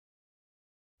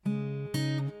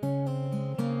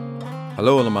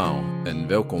Hallo allemaal en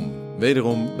welkom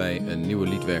wederom bij een nieuwe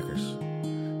Liedwerkers.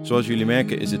 Zoals jullie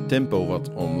merken is het tempo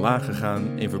wat omlaag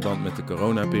gegaan in verband met de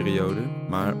coronaperiode,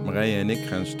 maar Marije en ik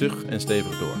gaan stug en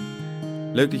stevig door.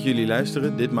 Leuk dat jullie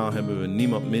luisteren. Ditmaal hebben we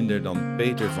niemand minder dan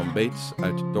Peter van Beets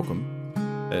uit Dokkum.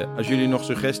 Als jullie nog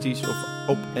suggesties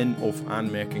of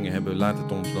aanmerkingen hebben, laat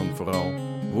het ons dan vooral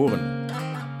horen.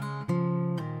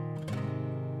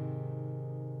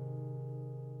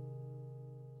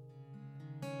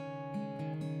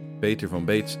 Peter van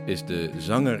Beets is de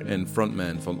zanger en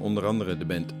frontman van onder andere de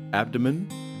band Abdomen.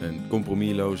 Een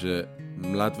compromisloze,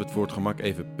 laten we het voor het gemak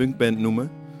even punkband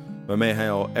noemen. Waarmee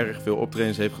hij al erg veel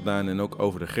optredens heeft gedaan en ook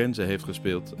over de grenzen heeft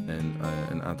gespeeld. En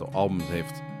een aantal albums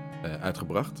heeft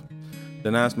uitgebracht.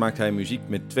 Daarnaast maakt hij muziek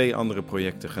met 2 andere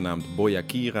projecten genaamd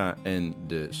Boyakira en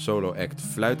de solo act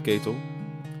Fluitketel.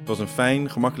 Het was een fijn,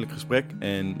 gemakkelijk gesprek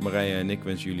en Marije en ik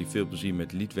wensen jullie veel plezier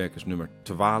met Liedwerkers nummer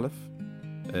 12.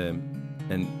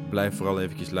 En blijf vooral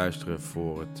eventjes luisteren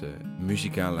voor het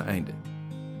muzikale einde.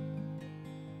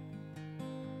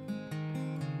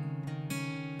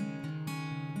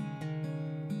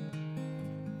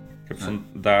 Ik heb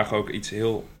vandaag ook iets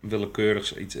heel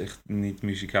willekeurigs, iets echt niet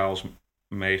muzikaals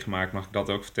meegemaakt. Mag ik dat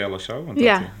ook vertellen zo? Want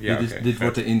ja. Dit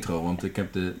wordt de intro, want ik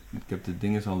heb de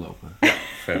dingen al lopen. Ja,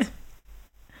 vet.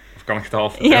 Of kan ik het al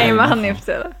vertellen? Ja, je mag het nu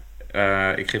vertellen.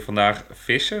 Ik ging vandaag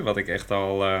vissen, wat ik echt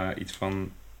al iets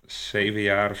van 7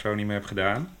 jaar of zo niet meer heb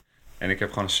gedaan. En ik heb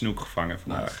gewoon een snoek gevangen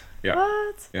vandaag. Nice. Ja.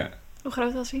 Wat? Ja. Hoe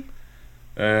groot was hij?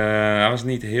 Hij was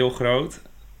niet heel groot.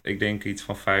 Ik denk iets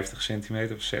van 50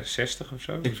 centimeter of 60 of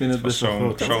zo. Ik vind het best wel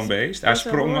groot. Zo'n beest. Hij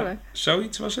sprong,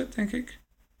 zoiets was het, denk ik.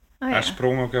 Oh, ja. Hij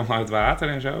sprong ook helemaal uit water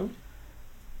en zo.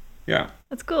 Ja.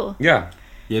 Wat cool. Ja.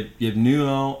 Je hebt nu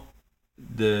al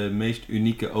de meest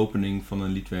unieke opening van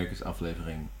een Liedwerkers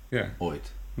aflevering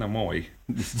ooit. Nou, mooi.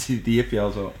 Dus die heb je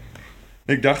al zo.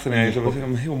 Ik dacht ineens, dat was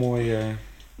een heel mooi... Dat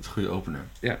is een goede opener.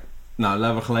 Ja. Nou,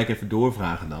 laten we gelijk even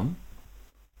doorvragen dan.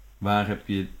 Waar heb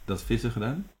je dat vissen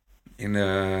gedaan? In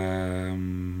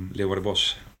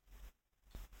Leeuwardenbos.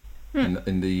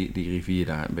 En die rivier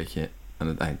daar een beetje aan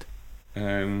het eind?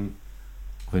 Um,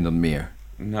 Of in dat meer?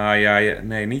 Nou ja,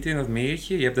 nee, niet in dat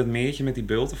meertje. Je hebt dat meertje met die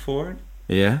bulten voor.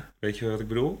 Ja? Weet je wat ik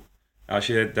bedoel?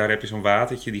 Daar heb je zo'n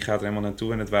watertje, die gaat er helemaal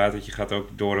naartoe. En het watertje gaat ook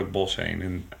door het bos heen.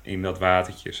 En in dat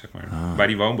watertje, zeg maar. Ah. Bij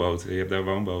die woonboten. Je hebt daar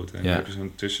woonboten. En Ja. dan heb je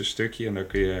zo'n tussenstukje en daar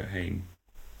kun je heen.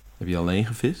 Heb je alleen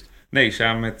gevist? Nee,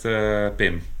 samen met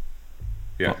Pim.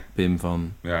 Ja. Oh, Pim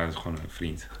van... Ja, dat is gewoon een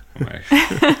vriend van mij.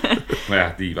 Maar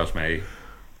ja, die was mee.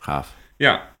 Gaaf.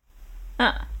 Ja.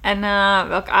 En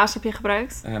welke aas heb je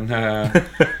gebruikt? En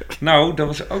nou, dat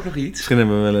was ook nog iets. Misschien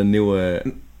hebben we wel een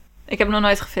nieuwe... Ik heb nog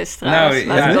nooit gevist trouwens.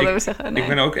 Nou, Laat ik even zeggen. Nee. Ik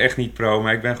ben ook echt niet pro,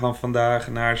 maar ik ben gewoon vandaag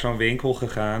naar zo'n winkel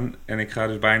gegaan. En ik ga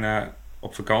dus bijna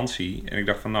op vakantie. En ik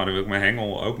dacht van, nou, dan wil ik mijn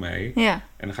hengel ook mee. Ja.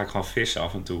 En dan ga ik gewoon vissen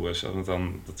af en toe. Dus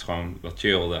dan, dat is gewoon wat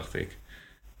chill, dacht ik.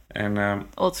 En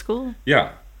Old school.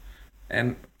 ja.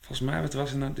 En volgens mij, wat was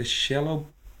het nou? De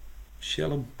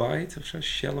Shallow Bite of zo?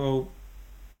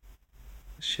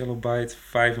 Shallow Bite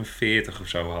 45 of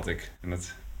zo had ik. En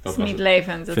dat Dat is was niet het.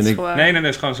 levend. Dat Vind is ik- gewoon... Nee, dat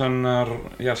is gewoon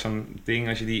zo'n ding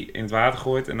als je die in het water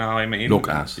gooit en dan haal je hem in.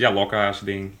 Lokaas. Ja, lokaas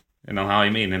ding. En dan haal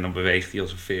je hem in en dan beweegt hij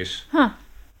als een vis. Huh.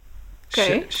 Oké.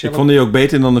 Ik vond die ook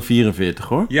beter dan de 44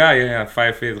 hoor. Ja,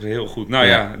 45 heel goed. Nou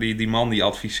Ja. ja, die man die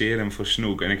adviseerde hem voor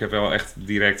snoek. En ik heb wel echt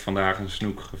direct vandaag een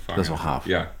snoek gevangen. Dat is wel gaaf.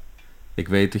 Ja. Ik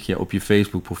weet dat je op je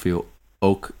Facebook profiel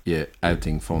ook je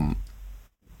uiting van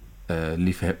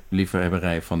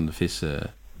liefhebberij van de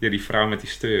vissen... Ja, die vrouw met die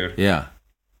steur. Ja.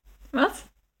 Wat?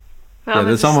 Ja, dat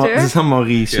is allemaal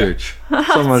research. Dat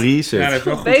is allemaal research. Ja, dat is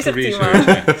wel goed Bezig, research.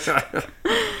 Timo. Ja.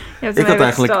 Je hebt Ik hem had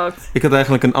even gestalkt. Ik had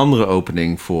eigenlijk een andere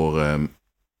opening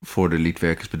voor de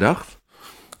Liedwerkers bedacht.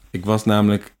 Ik was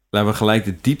namelijk... Laten we gelijk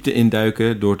de diepte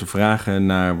induiken door te vragen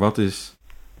naar wat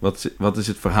is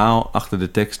het verhaal achter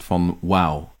de tekst van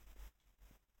Wow?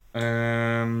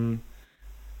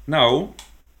 Nou,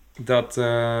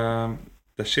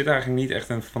 daar zit eigenlijk niet echt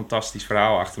een fantastisch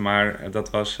verhaal achter. Maar dat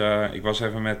was... ik was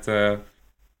even met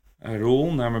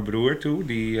Roel naar mijn broer toe.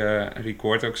 Die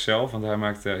recordt ook zelf, want hij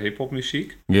maakt hiphop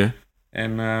muziek. Ja?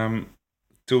 En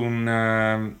toen...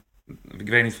 ik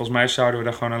weet niet, volgens mij zouden we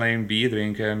daar gewoon alleen bier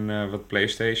drinken en wat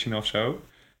PlayStation of zo.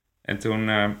 En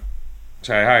toen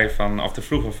zei hij of te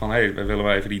vroegen van... Hey, we willen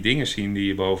wel even die dingen zien die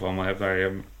je boven allemaal hebt, waar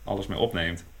je alles mee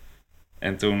opneemt.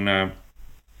 En toen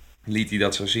liet hij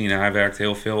dat zo zien. En hij werkt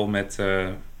heel veel met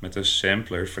de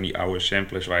samplers, van die oude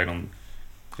samplers waar je dan...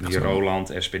 Van die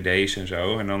Roland, SPD's en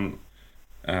zo. En dan...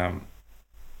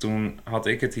 toen had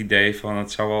ik het idee van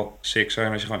het zou wel sick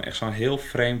zijn als je gewoon echt zo'n heel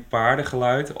vreemd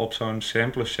paardengeluid op zo'n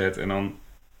sampler zet en dan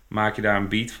maak je daar een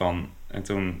beat van. En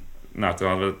toen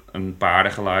hadden we een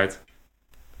paardengeluid.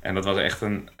 En dat was echt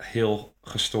een heel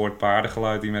gestoord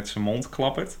paardengeluid die met zijn mond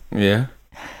klappert. Ja.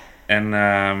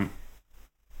 En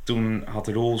toen had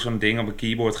Roel zo'n ding op een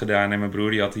keyboard gedaan en mijn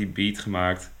broer die had die beat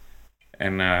gemaakt.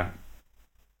 En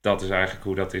dat is eigenlijk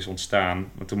hoe dat is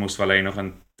ontstaan. Want toen moesten we alleen nog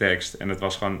een tekst. En het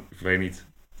was gewoon, ik weet niet,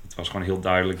 het was gewoon heel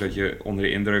duidelijk dat je onder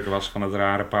de indruk was van het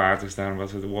rare paard. Dus daarom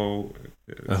was het wow,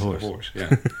 Een horse. Ja.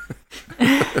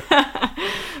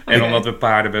 En omdat we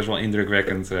paarden best wel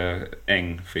indrukwekkend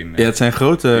eng vinden. Ja, het zijn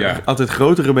altijd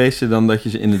grotere beesten dan dat je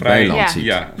ze in het weiland ziet.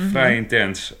 Ja, vrij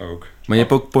intens ook. Maar je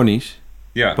hebt ook ponies.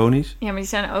 Ja. Ponies? Ja, maar die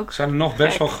zijn ook... Ze zijn nog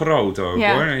best wel groot ook,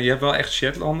 Ja. hoor. Je hebt wel echt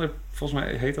Shetlander, volgens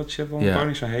mij heet dat Shetlander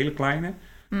ponies, zo'n hele kleine.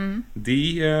 Mm.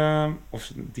 Die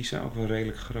zijn ook wel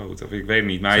redelijk groot. Of ik weet het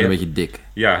niet. Maar Zijn een beetje dik.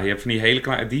 Ja, je hebt van die hele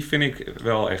kleine... Die vind ik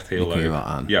wel echt heel Die leuk. kun je wel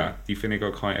aan. Ja, die vind ik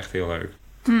ook gewoon echt heel leuk.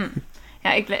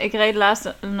 Ja, ik reed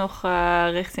laatst nog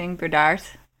richting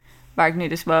Burdaard, waar ik nu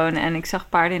dus woon. En ik zag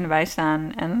paarden in de wei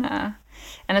staan.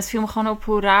 En het viel me gewoon op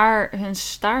hoe raar hun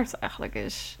staart eigenlijk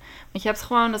is. Want je hebt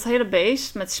gewoon dat hele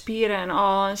beest met spieren en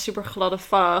al, een super gladde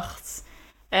vacht.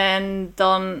 En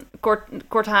dan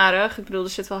kortharig. Ik bedoel, er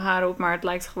zit wel haar op, maar het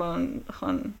lijkt gewoon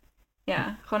een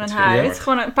huid.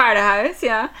 Gewoon een paardenhuid,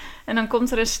 ja. En dan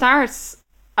komt er een staart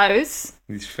uit.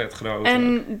 Die is vet groot.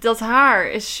 En dat haar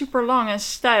is super lang en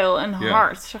steil en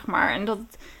hard, zeg maar. En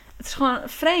het is gewoon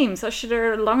vreemd. Als je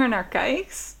er langer naar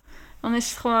kijkt, dan is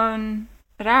het gewoon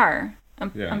raar.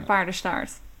 Een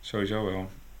paardenstaart. Sowieso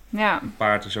wel. Ja. Een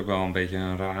paard is ook wel een beetje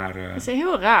een raar... Het is een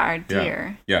heel raar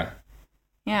dier. Ja.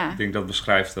 Ik denk dat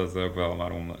beschrijft dat ook wel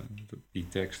waarom die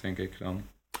tekst, denk ik dan.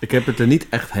 Ik heb het er niet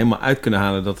echt helemaal uit kunnen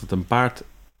halen dat het een paard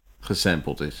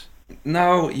gesampled is.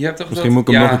 Nou, je hebt toch Misschien moet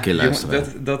ik hem nog een keer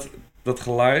luisteren. Dat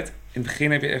geluid, in het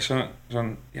begin heb je echt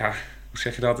zo'n... Ja, hoe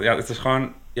zeg je dat? Ja, het is gewoon...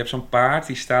 Je hebt zo'n paard,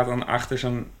 die staat dan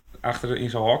achter in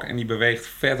zijn hok en die beweegt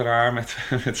vet raar met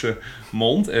zijn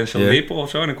mond en zijn lippen of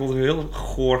zo. En dan komt er een heel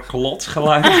goor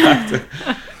klotsgeluid uit.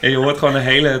 En je hoort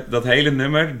gewoon dat hele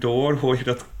nummer door, hoor je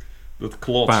dat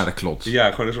klots. Paardenklots.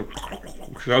 Ja, gewoon zo...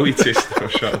 Zoiets is het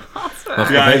of zo.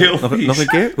 Nog een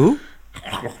keer? Hoe?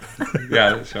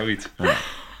 Ja, zoiets. Ja.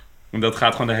 En dat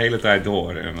gaat gewoon de hele tijd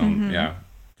door. En dan,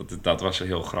 dat was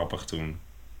heel grappig toen.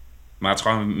 Maar het is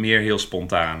gewoon meer heel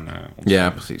spontaan. Ja,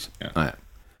 precies. Ja. Oh, ja.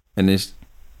 En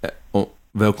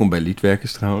welkom bij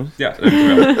Liedwerkers trouwens. Ja,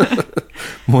 dankjewel.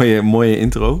 mooie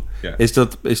intro. Ja.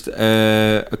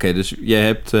 Oké, dus jij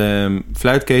hebt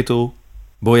fluitketel,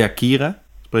 Boyakira.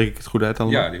 Spreek ik het goed uit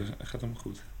allemaal? Ja, die gaat helemaal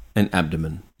goed. En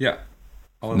abdomen. Ja.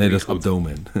 Nee, dat is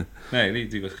abdomen. Nee,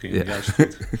 die ging juist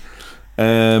goed.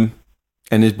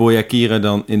 En is Boyakira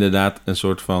dan inderdaad een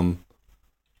soort van...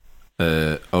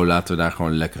 laten we daar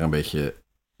gewoon lekker een beetje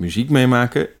muziek mee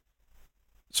maken?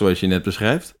 Zoals je net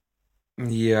beschrijft?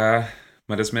 Ja,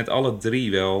 maar dat is met alle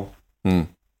drie wel.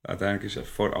 Uiteindelijk is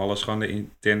voor alles gewoon de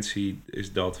intentie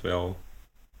is dat wel.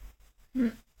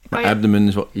 Maar abdomen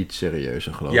is wel iets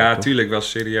serieuzer, geloof ik. Ja, tuurlijk wel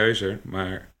serieuzer.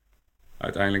 Maar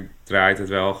uiteindelijk draait het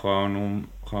wel gewoon om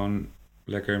gewoon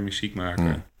lekker muziek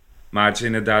maken. Maar het is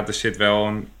inderdaad, er zit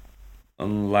wel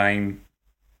een lijn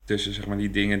tussen, zeg maar,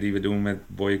 die dingen die we doen met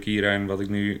Boyakira en wat ik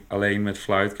nu alleen met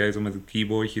fluitketel met een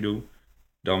keyboardje doe.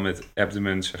 Dan met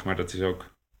abdomen, zeg maar, dat is ook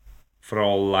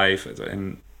vooral live.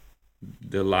 En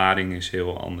de lading is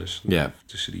heel anders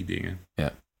tussen die dingen.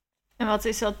 Ja. En wat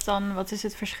is dat dan? Wat is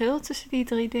het verschil tussen die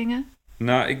drie dingen?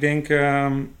 Nou, ik denk,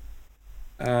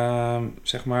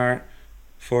 zeg maar,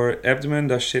 voor abdomen,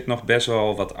 daar zit nog best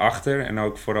wel wat achter. En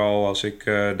ook vooral als ik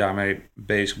daarmee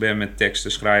bezig ben met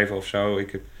teksten schrijven of zo.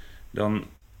 Dan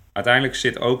uiteindelijk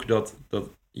zit ook dat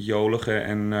jolige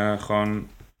en gewoon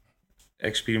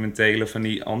experimentele van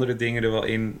die andere dingen er wel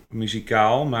in,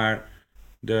 muzikaal. Maar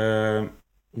de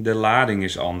lading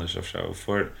is anders of zo.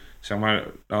 Voor, zeg maar,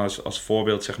 als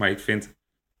voorbeeld, zeg maar, ik vind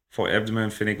voor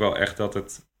abdomen vind ik wel echt dat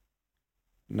het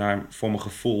voor mijn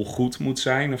gevoel goed moet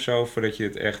zijn of zo, voordat je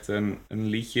het echt een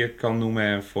liedje kan noemen.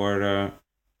 En voor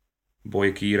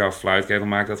Boyakira of fluitketel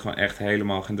maakt dat gewoon echt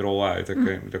helemaal geen drol uit.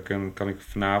 Daar kan ik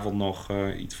vanavond nog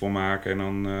iets voor maken en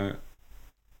dan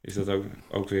is dat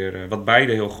ook weer wat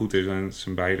beide heel goed is. En het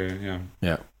zijn beide,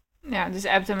 Ja, dus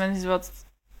abdomen is wat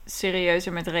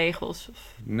serieuzer met regels?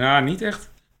 Of? Nou, niet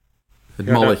echt. Het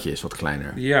malletje is wat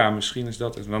kleiner. Ja, misschien is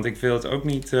dat het. Want ik wil het ook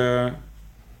niet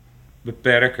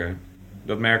beperken.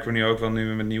 Dat merken we nu ook wel, nu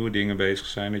we met nieuwe dingen bezig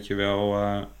zijn. Dat je wel...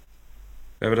 we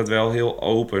hebben dat wel heel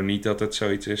open. Niet dat het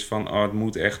zoiets is van... het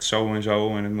moet echt zo en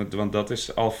zo. Want dat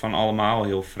is al van allemaal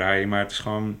heel vrij. Maar het is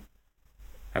gewoon...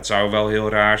 Het zou wel heel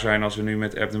raar zijn als we nu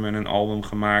met abdomen een album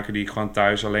gaan maken... die ik gewoon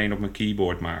thuis alleen op mijn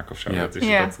keyboard maak of zo.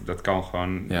 Ja. Dat kan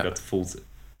gewoon... Ja. Dat voelt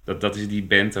Dat is die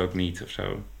band ook niet of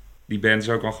zo. Die band is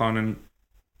ook wel gewoon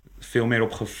veel meer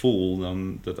op gevoel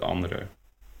dan dat andere.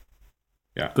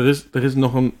 Ja. Er is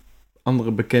nog een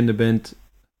andere bekende band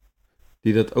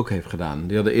die dat ook heeft gedaan.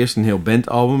 Die hadden eerst een heel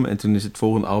bandalbum en toen is het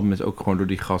volgende album is ook gewoon door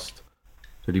die gast,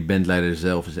 door die bandleider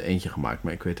zelf is er eentje gemaakt.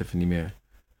 Maar ik weet even niet meer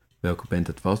welke band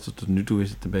het was. Tot nu toe is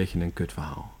het een beetje een kut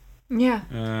verhaal. Ja.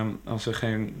 Als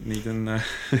er niet een... Er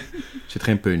zit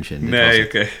geen punch in. Nee,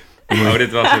 oké.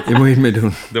 Dit was het. Hier moet je het mee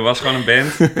doen. Er was gewoon een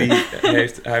band.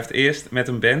 Hij heeft eerst met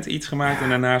een band iets gemaakt en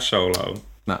daarna solo.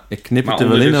 Nou, ik knip Maar het er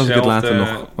wel in als ik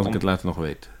onder het later nog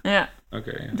weet. Ja,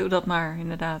 Oké. doe dat maar,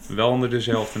 inderdaad. Wel onder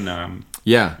dezelfde naam.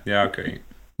 Ja, Ja, oké.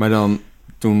 maar dan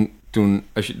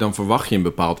dan verwacht je een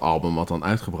bepaald album wat dan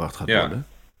uitgebracht gaat Ja. worden.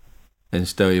 En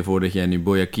stel je voor dat jij nu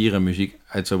Boy Akira muziek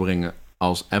uit zou brengen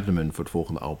als Abdomen voor het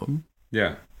volgende album.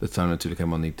 Ja. Dat zou natuurlijk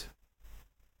helemaal niet...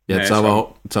 Ja, Nee,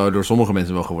 het zou door sommige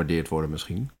mensen wel gewaardeerd worden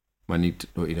misschien. Maar niet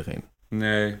door iedereen.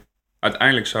 Nee.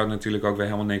 Uiteindelijk zou het natuurlijk ook weer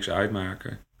helemaal niks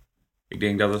uitmaken. Ik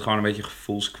denk dat het gewoon een beetje een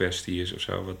gevoelskwestie is of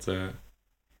zo.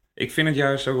 Ik vind het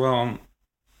juist ook wel een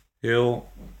heel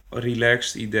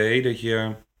relaxed idee dat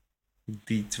je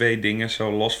die twee dingen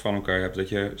zo los van elkaar hebt. Dat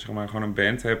je zeg maar gewoon een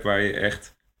band hebt waar je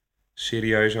echt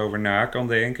serieus over na kan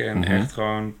denken. En Mhm. echt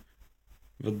gewoon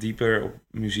wat dieper op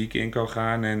muziek in kan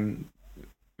gaan. En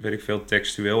weet ik veel,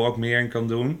 textueel ook meer in kan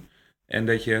doen. En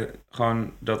dat je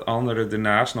gewoon dat andere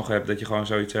ernaast nog hebt. Dat je gewoon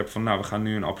zoiets hebt van, nou, we gaan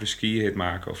nu een après-ski hit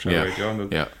maken of zo. Ja. Weet je wel?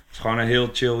 Dat Ja. is gewoon een heel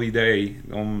chill idee.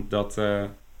 Omdat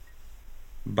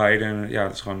beide,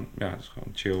 dat is gewoon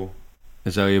chill.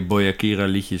 En zou je Boy Akira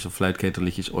liedjes of Fluitketel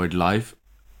liedjes ooit live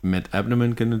met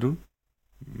Abdomen kunnen doen?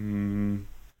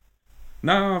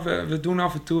 Nou, we doen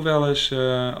af en toe wel eens,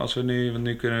 als we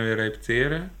nu kunnen we weer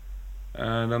repeteren.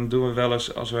 Dan doen we wel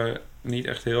eens, als we niet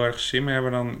echt heel erg zin meer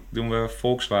hebben, dan doen we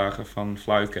Volkswagen van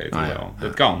Fluitketel Ah, ja. wel. Ja.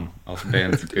 Dat kan, als band kun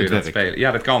je Het dat werkt. spelen.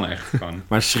 Ja, dat kan echt gewoon.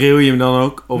 Maar schreeuw je hem dan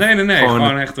ook? Of Nee,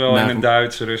 gewoon echt wel in naar- een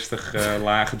Duits, rustig,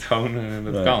 lage toon.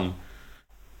 Dat Ja. kan.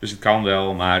 Dus het kan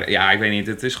wel, maar ja, ik weet niet.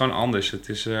 Het is gewoon anders. Het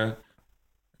is...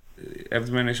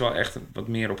 Abdomen is wel echt wat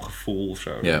meer op gevoel of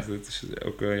zo. Ja. Het is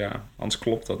ook, anders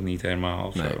klopt dat niet helemaal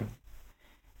of Nee. zo.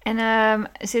 En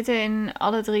zitten in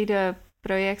alle 3 de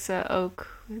projecten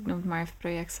ook, ik noem het maar even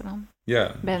projecten dan,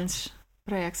 Ja. bands,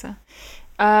 projecten,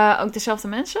 ook dezelfde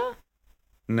mensen?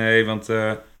 Nee, want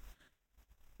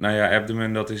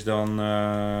Abdomen, dat is dan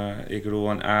ik, Roel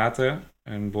en Ate.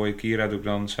 En Boy Kira doe ik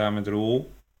dan samen met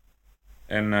Roel.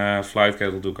 En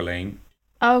Fluitketel doe ik alleen.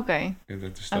 Oh, oké.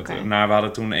 Dat is dat. Oké. Nou, we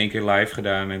hadden toen 1 keer live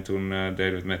gedaan en toen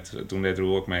toen deed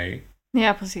Roel ook mee.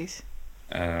 Ja, precies.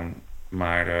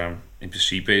 Maar in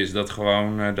principe is dat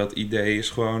gewoon, dat idee is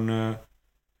gewoon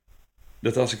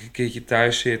dat als ik een keertje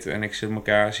thuis zit en ik zit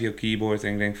elkaar, zie op keyboard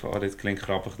en ik denk van, oh, dit klinkt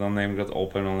grappig, dan neem ik dat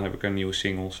op en dan heb ik een nieuwe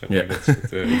single. Zeg maar. Ja. Dat is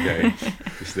het idee.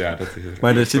 Dus ja, dat is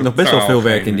Maar er zit nog best wel totaal veel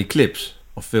werk geen- in die clips.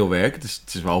 Of veel werk. Het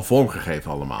is wel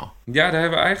vormgegeven allemaal. Ja, daar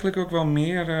hebben we eigenlijk ook wel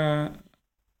meer,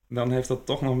 dan heeft dat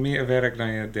toch nog meer werk dan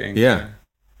je denkt. Ja.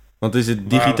 Want is het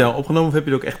digitaal opgenomen of heb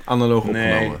je het ook echt analoog Nee,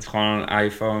 opgenomen? het is gewoon een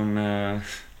iPhone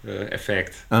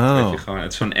effect. Oh. Dat je gewoon,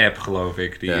 het is zo'n app, geloof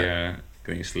ik, die Ja. je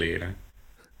kan installeren.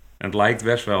 En het lijkt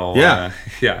best wel... Ja.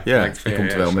 Het Ja, lijkt je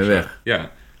komt er wel VHS mee of zo. weg.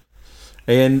 Ja.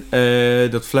 En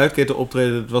dat fluitketel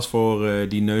optreden, dat was voor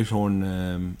die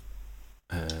neushoorn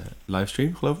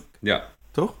livestream, geloof ik. Ja.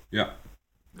 Toch? Ja.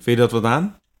 Vind je dat wat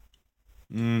aan?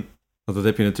 Mm, Want dat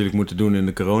heb je natuurlijk moeten doen in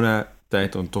de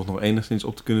coronatijd om toch nog enigszins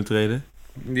op te kunnen treden.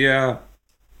 ja.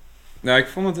 Nou, ik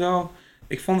vond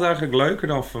het eigenlijk leuker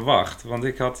dan verwacht. Want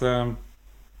ik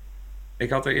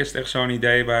had er eerst echt zo'n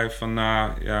idee bij van,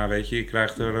 nou, ja, weet je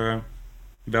krijgt er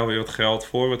wel weer wat geld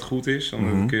voor, wat goed is. Want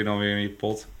Mhm. dat kun je dan weer in je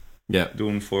pot Ja.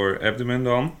 doen voor Abdomen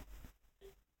dan.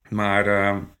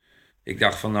 Maar ik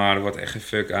dacht van, nou, er wordt echt geen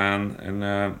fuck aan. En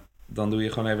dan doe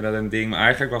je gewoon even dat een ding. Maar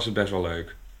eigenlijk was het best wel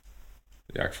leuk.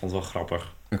 Ja, ik vond het wel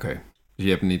grappig. Oké. Dus je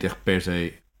hebt niet echt per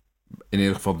se, in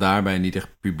ieder geval daarbij niet echt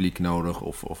publiek nodig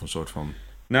of een soort van...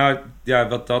 Nou,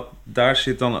 ja, daar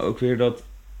zit dan ook weer dat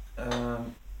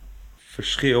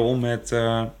verschil met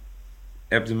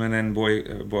Abdomen en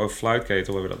Boy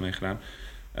Fluitketel hebben we dat mee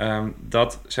gedaan.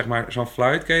 Dat, zeg maar, zo'n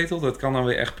fluitketel, dat kan dan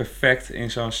weer echt perfect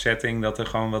in zo'n setting dat er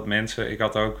gewoon wat mensen... Ik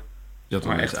had ook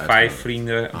maar echt 5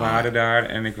 vrienden waren daar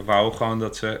en ik wou gewoon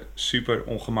dat ze super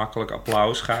ongemakkelijk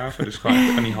applaus gaven. Dus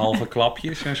gewoon van die halve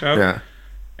klapjes en zo. Ja.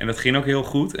 En dat ging ook heel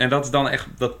goed. En dat is dan echt,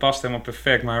 dat past helemaal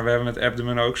perfect. Maar we hebben met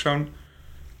Abdomen ook zo'n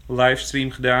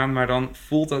livestream gedaan. Maar dan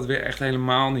voelt dat weer echt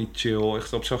helemaal niet chill.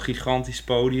 Echt op zo'n gigantisch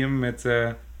podium met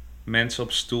mensen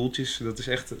op stoeltjes.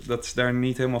 Dat is daar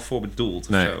niet helemaal voor bedoeld.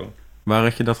 Nee. Of zo. Waar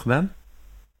had je dat gedaan?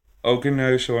 Ook in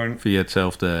Neushoorn. Via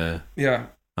hetzelfde...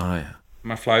 Ja. Ah ja.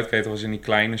 mijn fluitketel was in die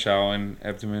kleine zaal en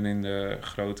Abdomen in de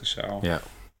grote zaal. Ja.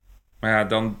 Maar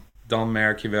ja, dan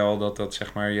merk je wel dat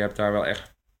zeg maar, je hebt daar wel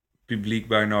echt publiek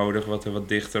bij nodig, wat er wat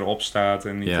dichter op staat.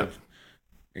 En niet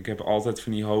ik heb altijd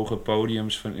van die hoge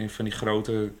podiums, van die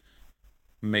grote,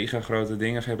 mega grote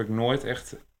dingen, heb ik nooit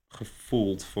echt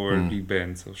gevoeld voor die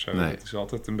band of zo. Nee. Het is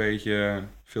altijd een beetje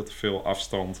veel te veel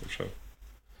afstand of zo.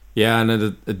 Ja,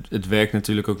 en het werkt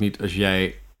natuurlijk ook niet als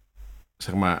jij,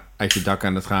 zeg maar, uit je dak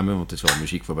aan het gaan bent. Want het is wel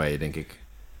muziek waarbij je, denk ik,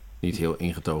 niet heel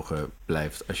ingetogen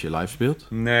blijft als je live speelt.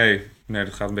 Nee,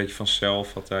 dat gaat een beetje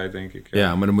vanzelf altijd, denk ik.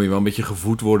 Ja, maar dan moet je wel een beetje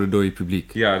gevoed worden door je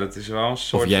publiek. Ja, dat is wel een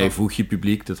soort Of jij van... voedt je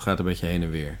publiek, dat gaat een beetje heen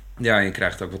en weer. Ja, je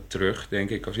krijgt ook wat terug, denk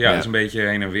ik. Ja, dat is een beetje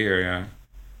heen en weer, ja.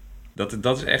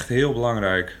 Dat is echt heel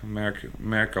belangrijk.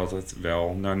 Merk altijd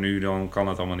wel. Nou, nu dan kan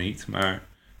het allemaal niet. Maar het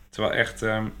is wel echt...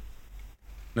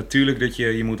 natuurlijk dat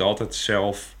je moet altijd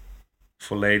zelf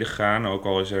volledig gaan. Ook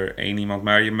al is er één iemand.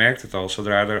 Maar je merkt het al.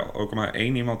 Zodra er ook maar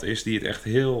één iemand is die het echt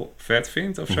heel vet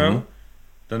vindt of zo.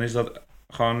 Dan is dat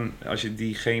gewoon... Als je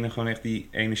diegene gewoon echt die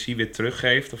energie weer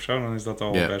teruggeeft of zo. Dan is dat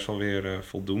al best wel weer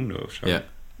voldoende of zo.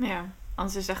 Ja,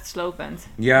 anders is het echt slopend.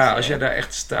 Ja, dus, als jij daar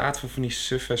echt staat voor van die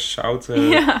suffe,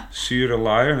 zoute, zure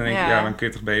lui, dan denk ik, dan kun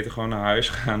je toch beter gewoon naar huis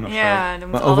gaan of zo. Ja, dan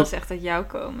moet alles echt uit jou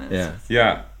komen.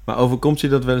 Ja. Maar overkomt je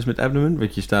dat wel eens met Abdomen?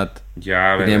 Want je staat...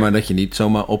 Ja, ik neem maar dat je niet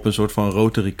zomaar op een soort van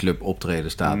Rotary Club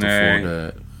optreden staat. Of voor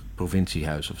de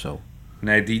provinciehuis of zo.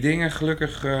 Nee, die dingen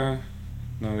gelukkig...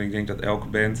 nou, ik denk dat elke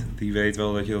band die weet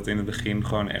wel dat je dat in het begin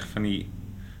gewoon echt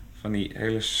van die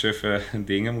hele suffe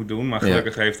dingen moet doen. Maar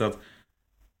gelukkig heeft dat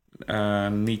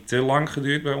niet te lang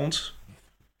geduurd bij ons.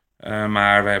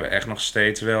 Maar we hebben echt nog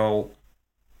steeds wel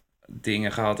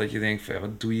dingen gehad dat je denkt,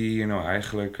 wat doe je hier nou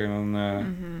eigenlijk? En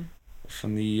dan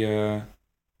van die...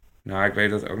 nou, ik weet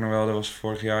dat ook nog wel, dat was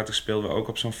vorig jaar, toen speelden we ook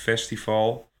op zo'n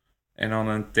festival. En dan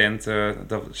een tent,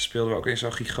 dat speelden we ook in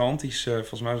zo'n gigantisch,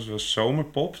 volgens mij was het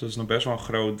Zomerpop, dat is nog best wel een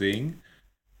groot ding.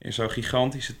 In zo'n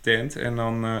gigantische tent. En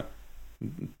dan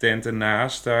tent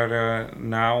ernaast, daar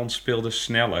na ons speelde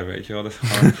Sneller, weet je wel. Dat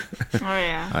gewoon...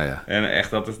 ja. En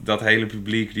echt dat hele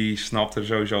publiek, die snapt er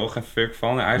sowieso geen fuck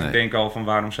van. En eigenlijk denk ik al van,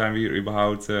 waarom zijn we hier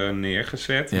überhaupt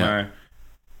neergezet? Ja. Maar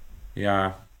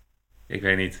ja, ik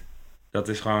weet niet. Dat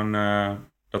is gewoon,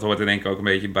 dat hoort er denk ik ook een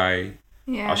beetje bij.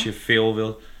 Ja. Als je veel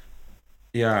wil...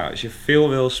 Ja, als je veel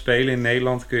wil spelen in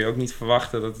Nederland, kun je ook niet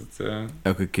verwachten dat het...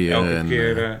 elke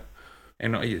keer...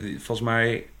 En volgens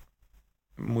mij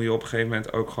moet je op een gegeven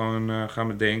moment ook gewoon gaan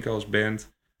bedenken als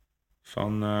band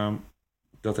van...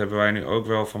 dat hebben wij nu ook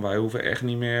wel, van wij hoeven echt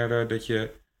niet meer dat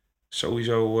je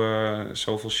sowieso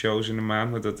zoveel shows in de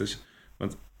maand... Maar dat is,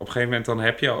 want op een gegeven moment dan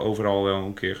heb je overal wel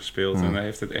een keer gespeeld. En dan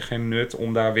heeft het echt geen nut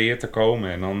om daar weer te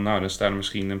komen. En dan staan er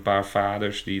misschien een paar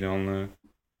vaders die dan...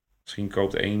 Misschien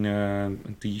koopt één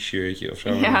een t-shirtje of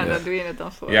zo. Ja, daar doe je het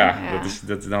dan voor. Ja,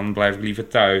 dan blijf ik liever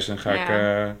thuis en ga ik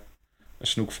een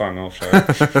snoek vangen of zo.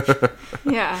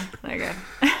 Ja, lekker.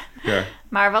 Ja.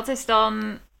 Maar wat is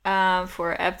dan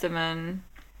voor Abdomen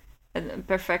een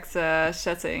perfecte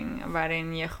setting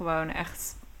waarin je gewoon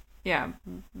echt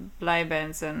blij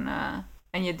bent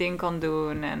en je ding kan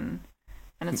doen en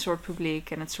het soort publiek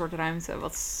en het soort ruimte?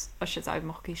 Als je het uit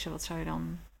mocht kiezen, wat zou je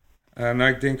dan... Nou,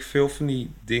 ik denk veel van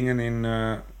die dingen in...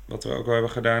 wat we ook al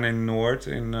hebben gedaan in Noord,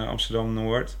 in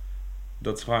Amsterdam-Noord.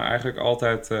 Dat is gewoon eigenlijk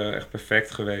altijd echt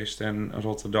perfect geweest. En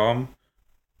Rotterdam...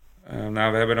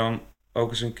 nou, we hebben dan ook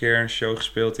eens een keer een show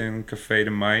gespeeld in Café de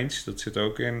Mainz. Dat zit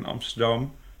ook in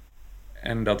Amsterdam.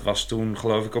 En dat was toen,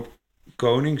 geloof ik, op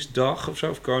Koningsdag of zo,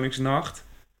 of Koningsnacht.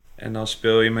 En dan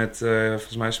speel je met...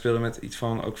 volgens mij speelde met iets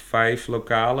van ook 5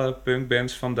 lokale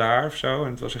punkbands vandaar of zo.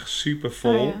 En het was echt super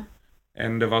vol. Oh, ja.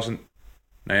 En er was een...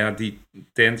 Nou ja, die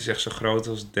tent is echt zo groot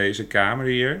als deze kamer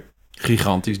hier.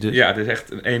 Gigantisch dus. Ja, het is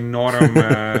echt een enorm...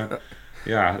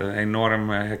 een enorm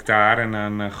hectare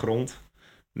aan grond.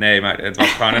 Nee, maar het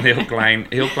was gewoon een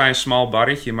heel klein smal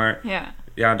barretje. Maar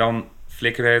dan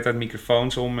flikkerden het uit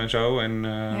microfoons om en zo. En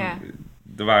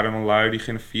er waren dan lui die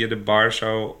gingen via de bar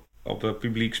zo op het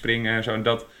publiek springen en zo. En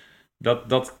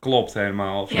dat klopt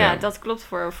helemaal. Ja, dat klopt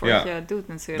voor wat je doet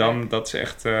natuurlijk. Dat is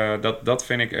echt, dat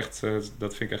vind ik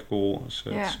echt cool als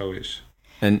het zo is.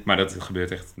 Maar dat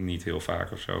gebeurt echt niet heel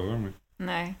vaak of zo hoor. Maar...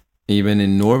 Nee. En je bent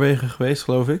in Noorwegen geweest,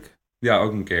 geloof ik? Ja,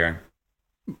 ook een keer.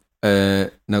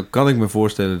 Nou kan ik me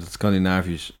voorstellen dat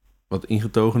Scandinaviërs wat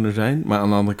ingetogener zijn. Maar aan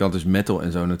de andere kant is metal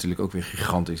en zo natuurlijk ook weer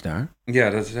gigantisch daar. Ja,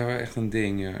 dat is wel echt een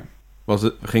ding, ja.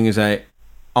 Gingen zij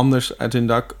anders uit hun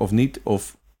dak of niet?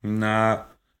 Of... Nou,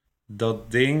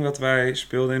 dat ding wat wij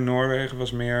speelden in Noorwegen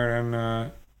was meer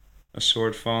een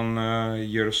soort van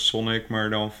Eurosonic, maar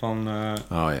dan van...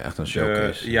 echt een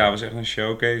showcase. Ja, was echt een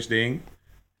showcase ding.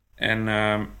 En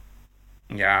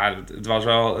Ja,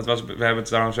 we hebben het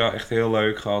trouwens wel echt heel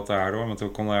leuk gehad daar hoor. Want we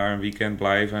konden daar een weekend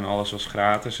blijven en alles was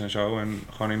gratis en zo. En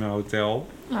gewoon in een hotel.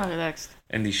 Oh, relaxed.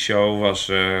 En die show was,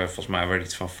 volgens mij waren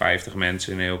iets van 50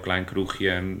 mensen in een heel klein kroegje.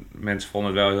 En mensen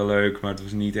vonden het wel heel leuk, maar het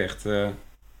was niet echt...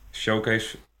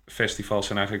 showcase festivals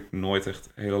zijn eigenlijk nooit echt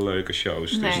hele leuke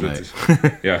shows. Nee. Dus dat is,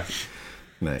 ja,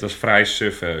 Nee. het was een vrij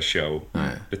suffe show.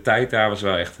 Ja. De tijd daar was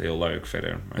wel echt heel leuk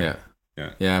verder. Maar,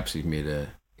 Ja, precies. Meer de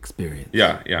experience.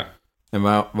 ja. En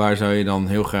waar zou je dan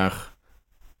heel graag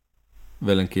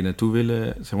wel een keer naartoe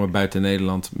willen? Zeg maar buiten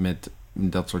Nederland met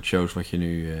dat soort shows wat je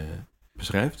nu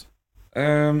beschrijft?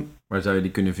 Waar zou je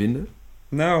die kunnen vinden?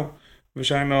 Nou, we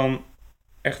zijn dan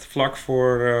echt vlak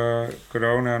voor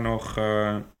corona nog...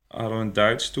 hadden we een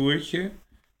Duits toertje.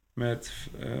 Met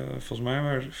volgens mij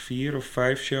maar 4 of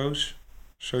 5 shows.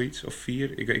 Zoiets. Of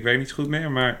 4. Ik weet niet goed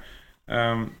meer. Maar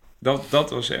dat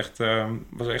was echt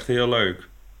heel leuk.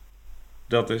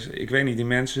 Dat is... Ik weet niet. Die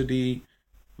mensen die...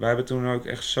 Wij hebben toen ook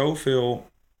echt zoveel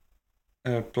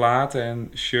platen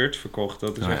en shirts verkocht.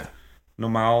 Dat is echt...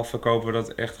 Normaal verkopen we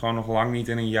dat echt gewoon nog lang niet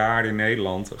in een jaar in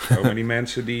Nederland. Of zo. Maar die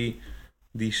mensen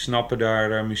die snappen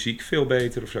daar muziek veel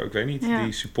beter of zo. Ik weet niet. Ja.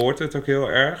 Die supporten het ook heel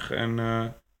erg. En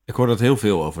Ik hoor dat heel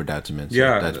veel over Duitse mensen.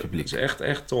 ja, Duits publiek. dat is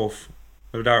echt tof.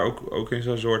 We hebben daar ook in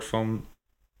zo'n soort van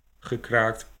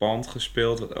gekraakt pand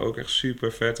gespeeld. Wat ook echt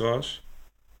super vet was.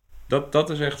 Dat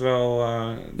is echt wel...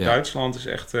 Duitsland is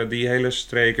echt... die hele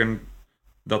streek... En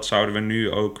dat zouden we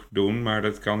nu ook doen. Maar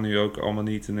dat kan nu ook allemaal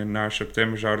niet. En na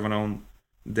september zouden we dan...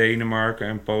 Denemarken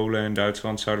en Polen en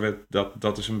Duitsland zouden we...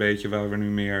 Dat is een beetje waar we nu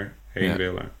meer heen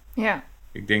willen. Ja.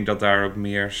 Ik denk dat daar ook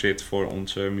meer zit voor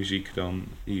onze muziek dan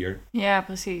hier. Ja,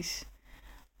 precies.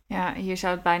 Ja, hier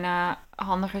zou het bijna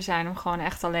handiger zijn om gewoon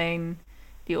echt alleen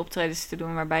die optredens te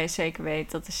doen... waarbij je zeker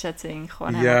weet dat de setting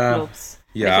gewoon helemaal klopt.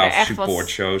 Ja, of echt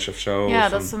supportshows of zo. Ja,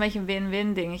 of dat het een beetje een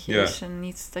win-win dingetje Ja. is. En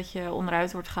niet dat je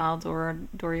onderuit wordt gehaald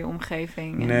door je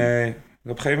omgeving. En Nee, op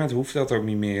een gegeven moment hoeft dat ook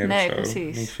niet meer. Nee, of zo.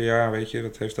 precies. Niet van ja, weet je,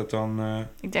 dat heeft dat dan...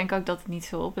 ik denk ook dat het niet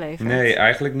veel oplevert. Nee,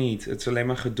 eigenlijk niet. Het is alleen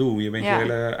maar gedoe. Je bent Ja. je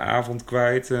hele avond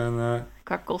kwijt. En,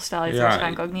 Qua kost haal je het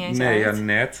waarschijnlijk ook niet eens nee, uit. ja,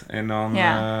 net. En dan...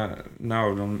 Ja.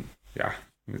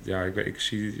 Ik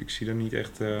zie er niet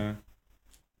echt...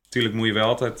 Tuurlijk moet je wel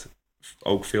altijd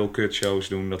ook veel kutshows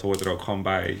doen. Dat hoort er ook gewoon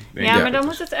bij. Denk Ja, ik. maar dan Dat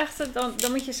moet het echt,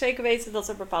 dan moet je zeker weten dat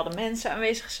er bepaalde mensen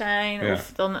aanwezig zijn. Ja.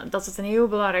 Of dan, dat het een heel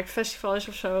belangrijk festival is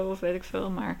of zo, of weet ik veel.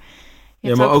 Maar je Ja,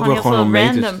 hebt maar ook wel heel gewoon veel om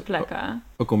meters- random plekken.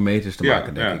 Ook om meters te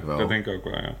maken, denk ik wel. dat denk ik ook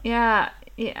wel, ja.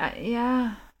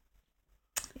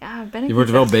 Ja, ben ik Je wordt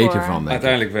er niet wel echt beter voor. van, denk ik.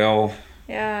 Uiteindelijk wel.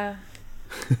 Ja.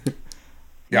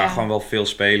 Ja, gewoon wel veel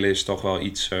spelen is toch wel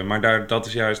iets. Maar dat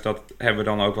is juist, dat hebben we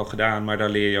dan ook wel gedaan. Maar daar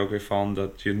leer je ook weer van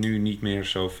dat je nu niet meer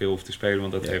zoveel hoeft te spelen.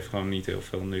 Want dat heeft gewoon niet heel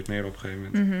veel nut meer op een gegeven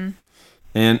moment. Mhm.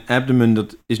 En Abdomen,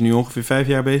 dat is nu ongeveer 5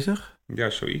 jaar bezig? Ja,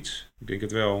 zoiets. Ik denk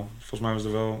het wel. Volgens mij was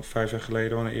er wel 5 jaar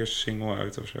geleden al een eerste single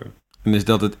uit of zo. En is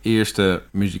dat het eerste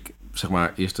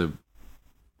eerste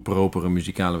propere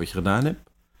muzikale wat je gedaan hebt?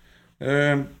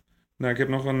 Nou, ik heb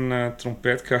nog een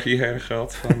trompetcarrière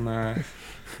gehad van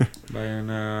bij een...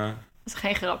 Dat is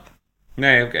geen grap.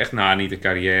 Nee, heb ik echt niet een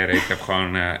carrière. Ik heb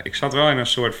gewoon... ik zat wel in een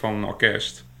soort van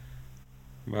orkest.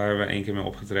 Waar we 1 keer mee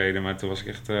opgetreden. Maar toen was ik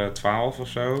echt 12 of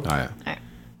zo. Ah ja.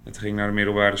 En toen ging ik naar de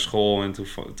middelbare school. En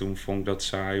toen vond ik dat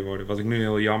saai worden. Wat ik nu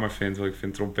heel jammer vind. Want ik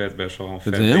vind trompet best wel een vet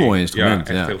Het is een heel ding. mooi instrument,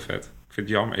 Ja, echt ja. heel vet. Ik vind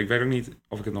het jammer. Ik weet ook niet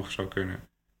of ik het nog zou kunnen.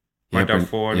 Je Maar hebt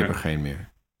daarvoor... je hebt er geen meer.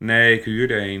 Nee, ik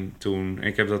huurde 1 toen. En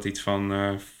ik heb dat iets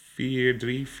van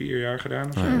 4 jaar gedaan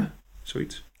of zo. Ah, ja.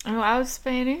 Zoiets. En hoe oud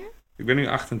ben je nu? Ik ben nu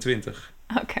 28.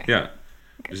 Oké. Ja.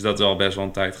 Dus dat is al best wel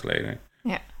een tijd geleden.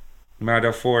 Ja. Maar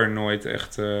daarvoor nooit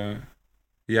echt...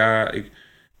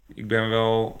 ik ben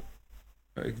wel...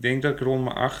 Ik denk dat ik rond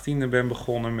mijn 18e ben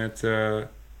begonnen met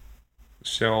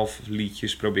zelf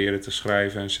liedjes proberen te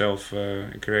schrijven. En zelf...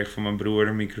 ik kreeg van mijn broer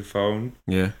een microfoon.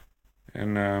 Ja.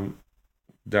 En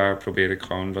daar probeerde ik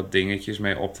gewoon wat dingetjes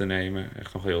mee op te nemen.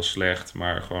 Echt nog heel slecht,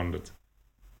 maar gewoon dat...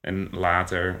 En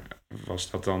later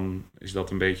is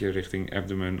dat een beetje richting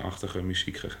Abdomen-achtige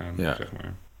muziek gegaan, Ja. zeg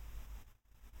maar.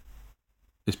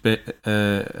 Is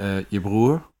je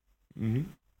broer, Mhm.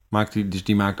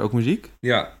 die maakt ook muziek?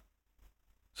 Ja.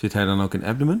 Zit hij dan ook in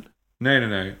Abdomen? Nee.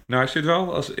 Nou, hij zit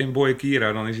wel als in Boy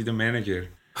Kira, dan is hij de manager.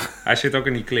 Hij zit ook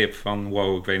in die clip van,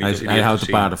 wow, ik weet niet of je die Hij hebt houdt de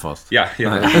gezien. paarden vast. Ja.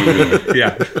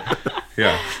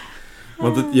 Ja.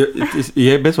 Want je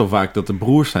hebt best wel vaak dat de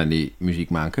broers zijn die muziek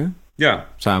maken. Ja.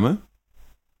 Samen.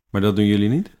 Maar dat doen jullie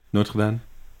niet? Nooit gedaan?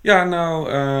 Ja, nou,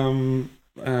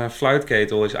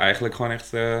 Fluitketel is eigenlijk gewoon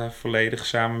echt volledig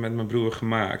samen met mijn broer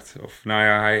gemaakt. Of nou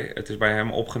ja, het is bij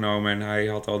hem opgenomen en hij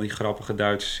had al die grappige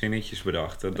Duitse zinnetjes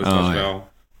bedacht. Dat was ja. wel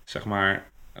zeg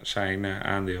maar, zijn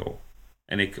aandeel.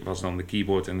 En ik was dan de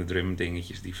keyboard en de drum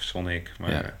dingetjes, die verzon ik.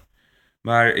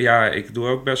 Maar ja, ik doe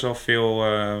ook best wel veel...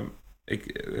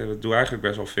 ik doe eigenlijk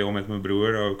best wel veel met mijn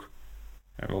broer ook.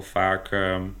 En wel vaak... we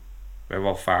hebben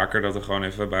wel vaker dat we gewoon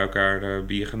even bij elkaar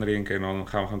bier gaan drinken. En dan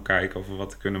gaan we gaan kijken of we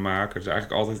wat kunnen maken. Dus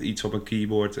eigenlijk altijd iets op een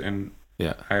keyboard. En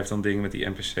hij heeft dan dingen met die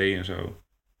NPC en zo.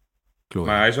 Klopt.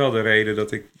 Maar hij is wel de reden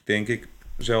dat ik, denk ik,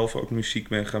 zelf ook muziek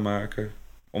ben gaan maken.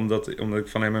 Omdat ik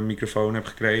van hem een microfoon heb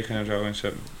gekregen en zo. En ze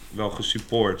hebben wel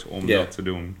gesupport om dat te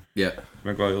doen. Daar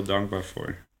ben ik wel heel dankbaar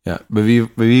voor. Ja, bij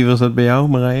wie was dat bij jou,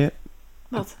 Marije?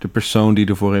 Wat? De persoon die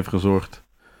ervoor heeft gezorgd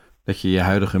dat je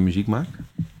huidige muziek maakt?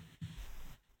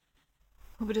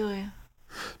 Hoe bedoel je?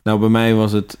 Nou, bij mij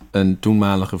was het een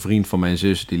toenmalige vriend van mijn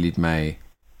zus. Die liet mij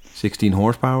 16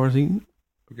 Horsepower zien.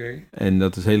 Okay. En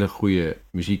dat is hele goede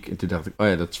muziek. En toen dacht ik,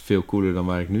 dat is veel cooler dan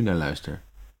waar ik nu naar luister.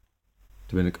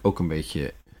 Toen ben ik ook een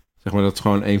beetje... Zeg maar, dat is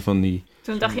gewoon een van die...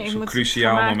 Toen dacht je, ik moet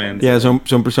cruciaal moment. Ja,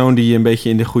 zo'n persoon die je een beetje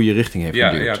in de goede richting heeft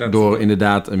geduwd. Ja, door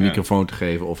inderdaad een microfoon te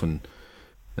geven of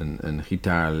een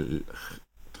gitaar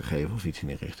te geven of iets in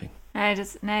die richting.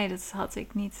 Nee, dat had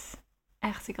ik niet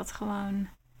echt. Ik had gewoon...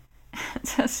 Het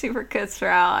is een super kut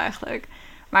verhaal eigenlijk.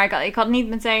 Maar ik had niet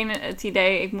meteen het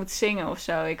idee, ik moet zingen of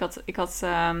zo. Ik had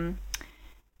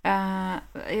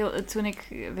toen ik,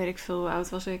 weet ik veel, hoe oud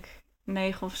was ik?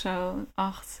 9 of zo,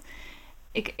 8.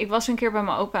 Ik was een keer bij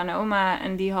mijn opa en oma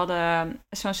en die hadden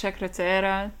zo'n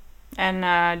secretaire.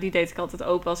 En die deed ik altijd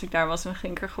open als ik daar was en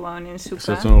ging ik er gewoon in zoeken. Is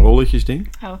dat zo'n rolletjesding?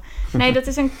 Oh. Nee, dat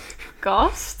is een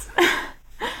kast.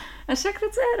 Een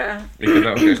secretaire. Ik heb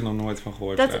daar ook echt nog nooit van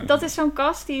gehoord. Dat is zo'n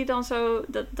kast die dan zo...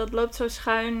 Dat loopt zo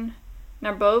schuin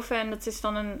naar boven. En dat is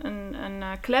dan een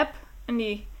klep. En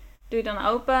die doe je dan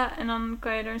open. En dan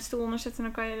kan je er een stoel onder zetten.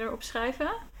 En dan kan je erop schrijven.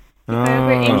 Die kan je ook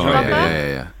weer inklappen.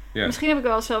 Ja. Misschien heb ik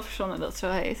wel zelf verzonnen dat het zo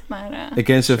heet. Maar, ik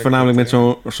ken ze voornamelijk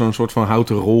met zo'n soort van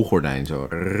houten rolgordijn. Zo.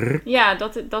 Ja,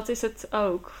 dat is het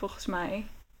ook, volgens mij.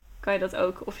 Kan je dat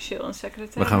ook officieel een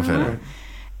secretaire We gaan verder.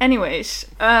 Anyways.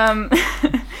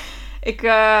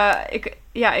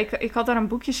 Ik had daar een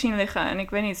boekje zien liggen. En ik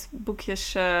weet niet,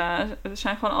 boekjes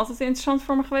zijn gewoon altijd interessant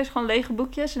voor me geweest. Gewoon lege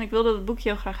boekjes. En ik wilde dat boekje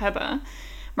heel graag hebben.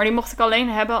 Maar die mocht ik alleen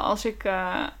hebben als ik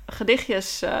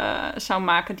gedichtjes zou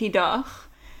maken die dag.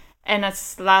 En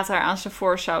het later aan ze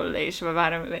voor zouden lezen. We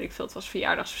waren, weet ik veel, het was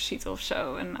verjaardagsvisite of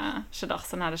zo. En ze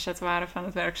dachten, de set waren van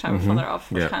het werk, zijn we van eraf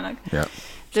waarschijnlijk. Ja.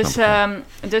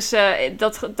 Dus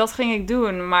dat ging ik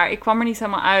doen. Maar ik kwam er niet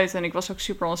helemaal uit. En ik was ook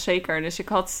super onzeker. Dus ik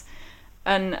had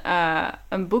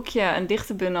een boekje, een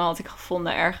dichterbundel had ik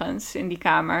gevonden ergens in die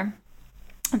kamer.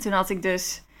 En toen had ik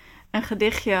dus een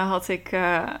gedichtje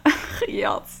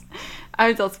gejat.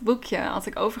 Uit dat boekje had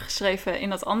ik overgeschreven in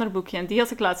dat andere boekje. En die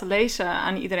had ik laten lezen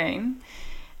aan iedereen.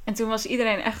 En toen was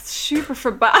iedereen echt super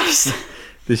verbaasd.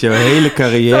 Dus jouw hele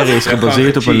carrière is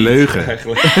gebaseerd op een leugen.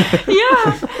 Eigenlijk.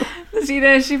 Ja, dus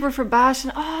iedereen super verbaasd.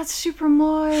 En, het is super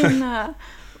mooi. En,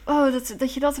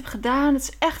 dat je dat hebt gedaan. Het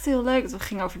is echt heel leuk. Het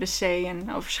ging over de zee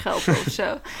en over schelpen of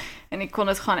zo. En ik kon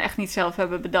het gewoon echt niet zelf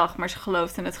hebben bedacht. Maar ze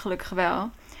geloofden het gelukkig wel.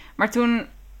 Maar toen...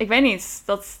 Ik weet niet,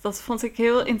 dat vond ik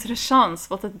heel interessant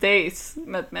wat het deed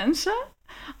met mensen.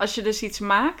 Als je dus iets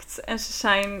maakt en ze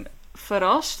zijn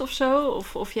verrast of zo.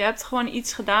 Of je hebt gewoon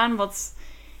iets gedaan wat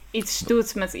iets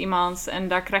doet met iemand. En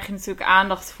daar krijg je natuurlijk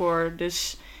aandacht voor.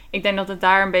 Dus ik denk dat het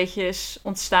daar een beetje is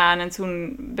ontstaan. En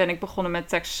toen ben ik begonnen met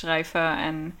teksten schrijven.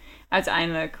 En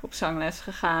uiteindelijk op zangles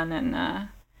gegaan. En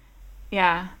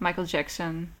Michael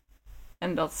Jackson...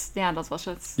 En dat was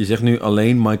het. Je zegt nu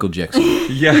alleen Michael Jackson.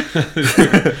 Ja.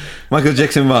 Michael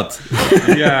Jackson wat?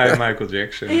 Ja, Michael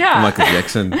Jackson. Ja. Michael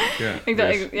Jackson. Ja, ik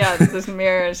dacht, dat is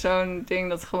meer zo'n ding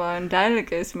dat gewoon duidelijk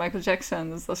is. Michael Jackson,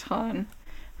 dat was gewoon...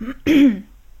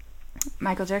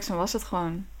 Michael Jackson was het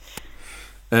gewoon.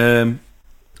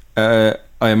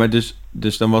 Maar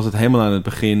dus dan was het helemaal aan het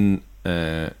begin...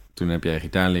 toen heb jij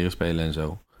gitaar leren spelen en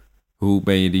zo. Hoe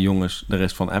ben je die jongens, de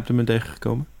rest van Abdomen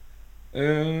tegengekomen?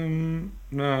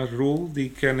 Roel,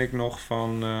 die ken ik nog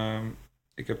van...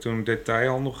 ik heb toen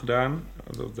detailhandel gedaan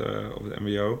op het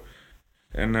mbo.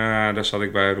 En daar zat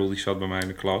ik bij. Roel, die zat bij mij in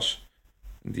de klas.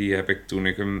 Die heb ik toen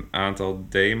ik een aantal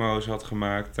demo's had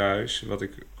gemaakt thuis. Wat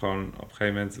ik gewoon op een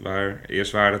gegeven moment...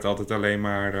 Eerst waren het altijd alleen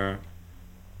maar...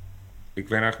 ik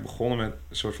ben eigenlijk begonnen met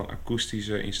een soort van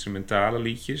akoestische instrumentale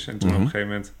liedjes. En toen op een gegeven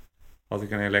moment had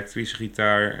ik een elektrische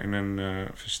gitaar en een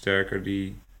versterker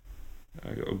die...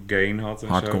 ook gain had en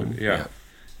Hardcore, zo. Ja.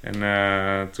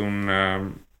 En toen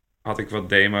had ik wat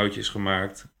demootjes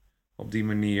gemaakt op die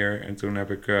manier. En toen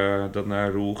heb ik dat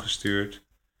naar Roel gestuurd.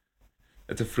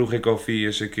 En toen vroeg ik of hij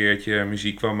eens een keertje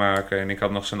muziek wou maken. En ik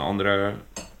had nog zo'n andere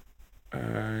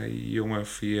jongen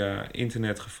via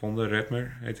internet gevonden.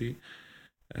 Redmer heet hij.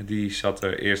 Die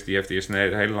heeft eerst een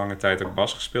hele lange tijd ook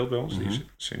bas gespeeld bij ons. Die is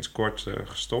sinds kort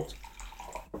gestopt.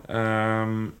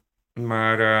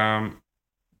 Maar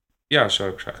zo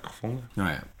heb ik ze eigenlijk gevonden. Nou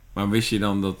ja. Maar wist je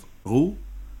dan dat Roel?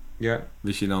 Ja.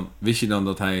 Wist je dan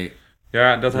dat hij...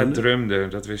 Ja, dat hij drumde,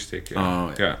 dat wist ik. Ja.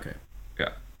 Oh, ja. Oké.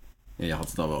 Ja. En je had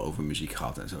het al wel over muziek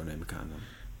gehad en zo, neem ik aan dan.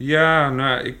 Ja,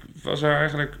 nou,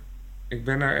 ik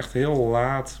ben daar echt heel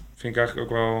laat, vind ik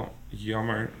eigenlijk ook wel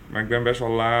jammer, maar ik ben best wel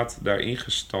laat daarin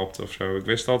gestapt of zo. Ik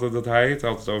wist altijd dat hij het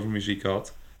altijd over muziek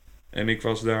had. En ik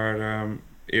was daar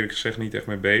eerlijk gezegd niet echt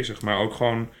mee bezig, maar ook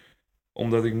gewoon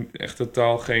omdat ik echt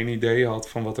totaal geen idee had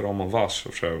van wat er allemaal was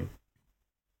of zo.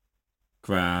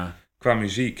 Qua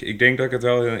muziek. Ik denk dat ik het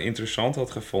wel heel interessant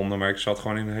had gevonden, maar ik zat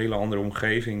gewoon in een hele andere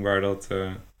omgeving waar dat...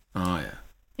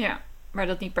 Ja, maar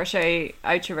dat niet per se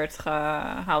uit je werd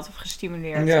gehaald of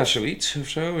gestimuleerd. Ja, zoiets of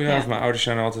zo. Ja. Of mijn ouders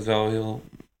zijn er altijd wel heel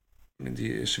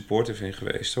supportive in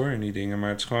geweest hoor, in die dingen. Maar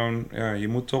het is gewoon, je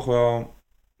moet toch wel,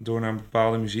 door naar een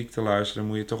bepaalde muziek te luisteren,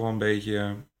 moet je toch wel een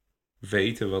beetje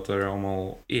weten wat er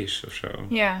allemaal is of zo.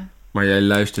 Ja. Maar jij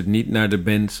luistert niet naar de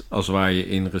bands als waar je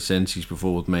in recensies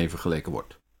bijvoorbeeld mee vergeleken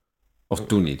wordt? Of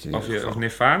toen niet? Of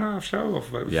Nirvana of zo?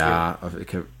 Of ik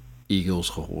heb Eagles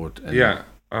gehoord. En ja.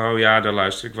 Oh ja, daar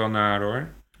luister ik wel naar hoor.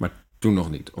 Maar toen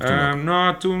nog niet? Of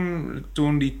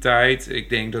toen die tijd. Ik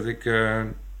denk dat ik...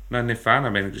 naar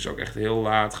Nirvana ben ik dus ook echt heel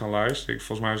laat gaan luisteren.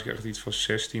 Volgens mij was ik echt iets van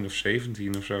 16 of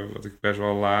 17 of zo. Wat ik best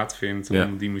wel laat vind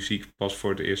om die muziek pas voor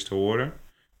het eerst te horen.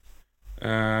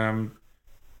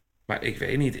 Maar ik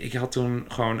weet niet. Ik had toen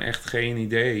gewoon echt geen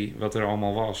idee wat er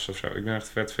allemaal was of zo. Ik ben echt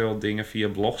vet veel dingen via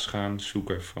blogs gaan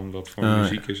zoeken. Van wat voor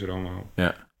muziek is er allemaal.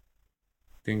 Ja. Ik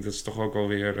denk dat is toch ook wel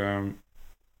weer...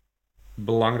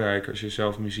 belangrijk als je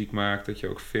zelf muziek maakt, dat je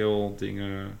ook veel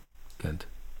dingen kent.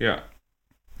 Ja.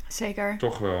 Zeker.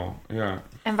 Toch wel, ja.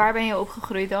 En waar ben je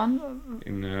opgegroeid dan?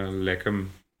 In Lekkem. Dat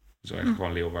is eigenlijk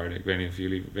gewoon Leeuwarden. Ik weet niet of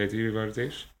weten jullie waar het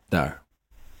is? Daar.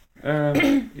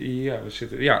 Ja, we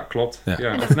zitten... Ja, klopt. Ja.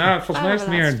 Ja. Nou, volgens mij is het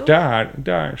meer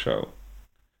daar zo.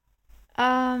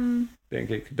 Denk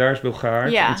ik. Daar is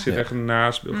Bilgaard. Ja. Het zit echt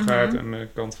naast Bilgaard aan de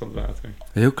kant van het water. Een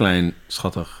heel klein,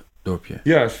 schattig dorpje.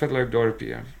 Ja, het is een vet leuk dorpje,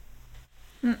 ja.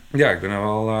 Ja, ik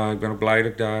ben ook blij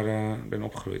dat ik daar ben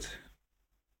opgegroeid.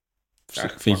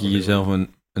 Vind je jezelf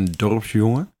een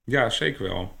dorpsjongen? Ja, zeker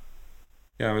wel.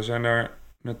 Ja, we zijn daar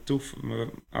naartoe. Mijn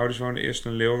ouders woonden eerst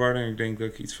in Leeuwarden. En ik denk dat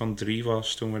ik iets van 3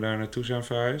 was toen we daar naartoe zijn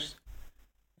verhuisd.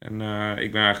 En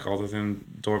ik ben eigenlijk altijd in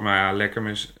het dorp. Maar ja, Lekkem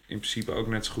is in principe ook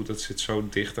net zo goed. Dat zit zo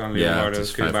dicht aan Leeuwarden. Ja, het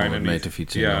is 500 meter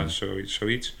fietsen. Ja,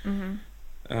 zoiets.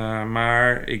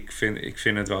 Maar ik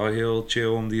vind het wel heel chill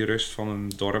om die rust van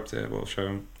een dorp te hebben of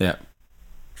zo. Ja.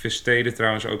 Ik vind steden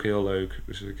trouwens ook heel leuk.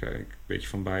 Dus ik een beetje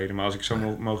van beide. Maar als ik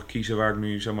zou mogen kiezen waar ik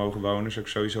nu zou mogen wonen, zou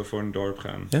ik sowieso voor een dorp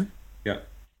gaan. Ja?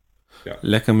 Ja.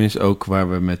 Lekkem is ook waar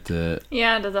we met...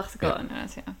 Ja, dat dacht ik al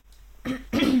inderdaad, ja.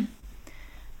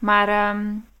 Maar,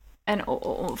 en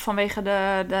vanwege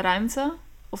de ruimte?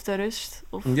 Of de rust?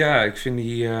 Of... Ja, ik vind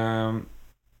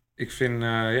ik vind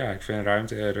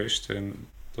ruimte en rust. En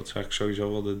dat is eigenlijk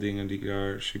sowieso wel de dingen die ik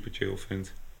daar super chill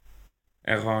vind.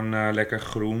 En gewoon lekker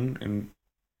groen. En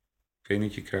ik weet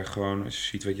niet, je krijgt gewoon... Als je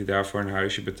ziet wat je daar voor een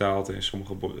huisje betaalt in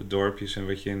sommige dorpjes... en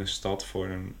wat je in een stad voor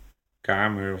een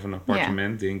kamer of een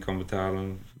appartement ding kan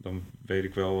betalen... dan weet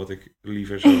ik wel wat ik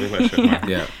liever zou willen, zeg maar.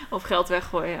 Ja. Of geld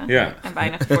weggooien en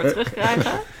weinig voor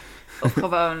terugkrijgen. Of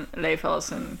gewoon leven als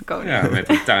een koning. Ja, met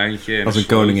een tuintje en als een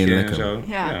koningin en zo.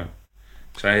 Ja.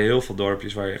 Er zijn heel veel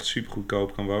dorpjes waar je echt super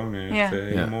goedkoop kan wonen. Echt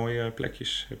hele mooie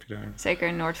plekjes heb je daar. Zeker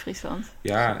in Noord-Friesland.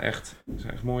 Ja, echt. Dat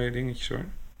zijn echt mooie dingetjes hoor.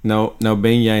 Nou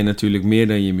ben jij natuurlijk meer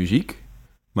dan je muziek.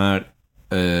 Maar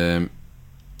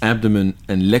Abdomen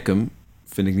en Lekkem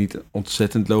vind ik niet een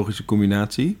ontzettend logische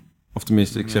combinatie. Of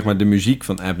tenminste, ik zeg maar, de muziek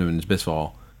van Abdomen is best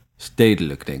wel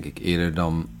stedelijk, denk ik. Eerder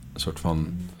dan een soort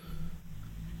van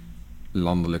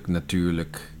landelijk,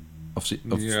 natuurlijk.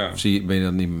 Ben je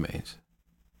dat niet mee eens?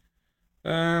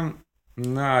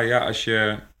 Nou ja, als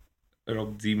je er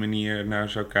op die manier naar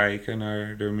zou kijken,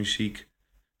 naar de muziek,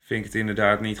 vind ik het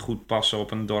inderdaad niet goed passen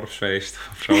op een dorpsfeest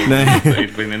of zo. Nee.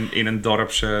 In een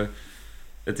dorpse...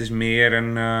 Het is meer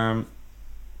een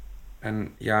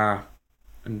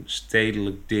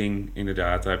stedelijk ding,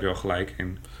 inderdaad. Daar heb je wel gelijk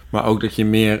in. Maar ook dat je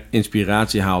meer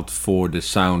inspiratie haalt voor de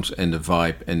sounds en de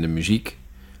vibe en de muziek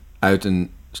uit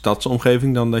een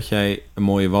stadsomgeving dan dat jij een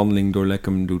mooie wandeling door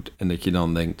Lekkem doet en dat je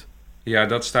dan denkt... Ja,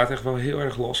 dat staat echt wel heel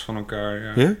erg los van elkaar.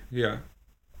 Ja? Ja? Ja.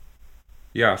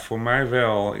 Ja, voor mij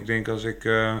wel. Ik denk als ik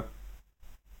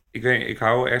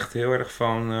hou echt heel erg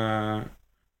van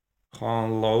gewoon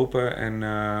lopen en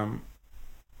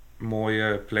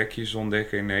mooie plekjes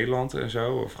ontdekken in Nederland en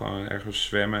zo. Of gewoon ergens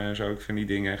zwemmen en zo. Ik vind die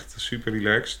dingen echt super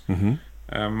relaxed. Mhm.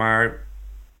 Maar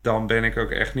dan ben ik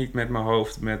ook echt niet met mijn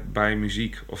hoofd bij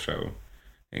muziek of zo.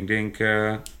 Ik denk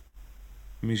de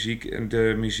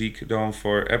muziek dan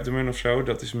voor Abdomen of zo,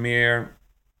 dat is meer...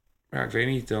 Ja, ik weet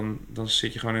niet, dan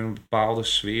zit je gewoon in een bepaalde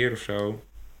sfeer of zo.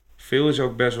 Veel is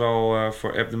ook best wel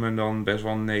voor Abdomen dan best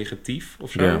wel negatief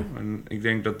of zo. Ja. En ik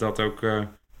denk dat dat ook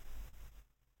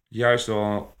juist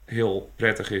wel heel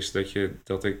prettig is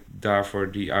dat ik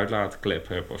daarvoor die uitlaatklep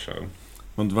heb of zo.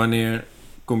 Want wanneer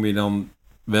kom je dan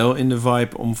wel in de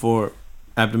vibe om voor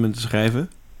Abdomen te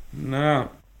schrijven? Nou,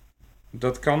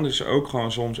 dat kan dus ook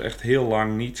gewoon soms echt heel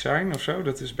lang niet zijn of zo.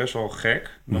 Dat is best wel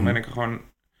gek. Dan ben ik er gewoon...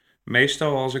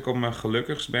 Meestal als ik op mijn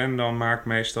gelukkigst ben, dan maak ik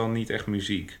meestal niet echt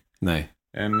muziek. Nee.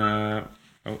 En...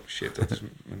 oh shit, dat is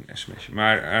een sms'je.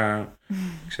 Maar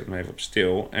ik zet me even op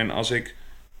stil. En als ik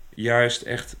juist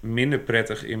echt minder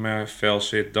prettig in mijn vel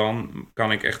zit, dan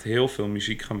kan ik echt heel veel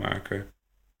muziek gaan maken.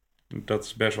 Dat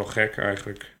is best wel gek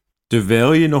eigenlijk.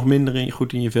 Terwijl je nog minder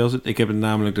goed in je vel zit. Ik heb het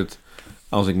namelijk dat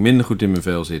als ik minder goed in mijn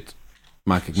vel zit,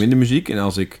 maak ik minder muziek. En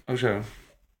als ik Oh zo.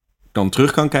 dan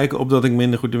terug kan kijken op dat ik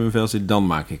minder goed in mijn vel zit, dan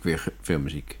maak ik weer veel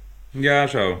muziek. Ja,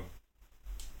 zo.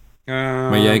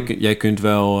 Maar jij kunt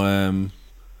wel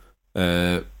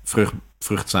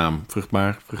vruchtzaam.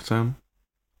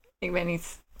 Ik weet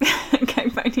niet.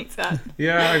 Kijk mij niet aan.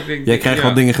 Ja, ik denk... Jij krijgt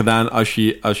wel dingen gedaan als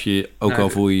je ook Nou, al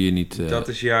voel je je niet... Dat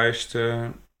is juist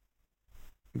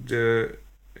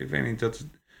ik weet niet, dat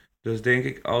is denk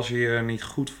ik, als je je niet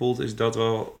goed voelt, is dat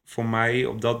wel voor mij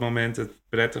op dat moment het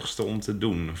prettigste om te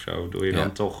doen of zo. Doe je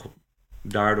dan toch,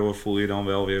 daardoor voel je dan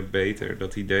wel weer beter.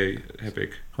 Dat idee heb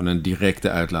ik. Gewoon een directe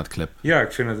uitlaatklep. Ja,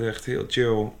 ik vind het echt heel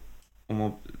chill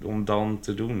om dan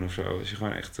te doen of zo. Als je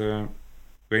gewoon echt, ik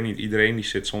weet niet, iedereen die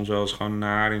zit soms wel eens gewoon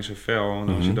naar in zijn vel.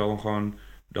 En als je dan gewoon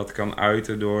dat kan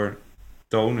uiten door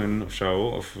tonen of zo,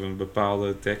 of een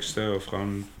bepaalde teksten of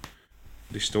gewoon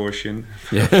distortion.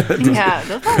 Ja, Ja,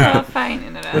 dat was wel fijn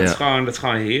inderdaad. Dat is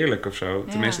gewoon heerlijk of zo.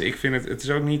 Ja. Tenminste, ik vind het is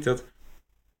ook niet dat,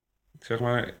 zeg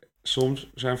maar, soms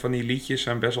zijn van die liedjes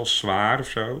zijn best wel zwaar of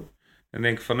zo. En dan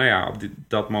denk ik van, nou ja, op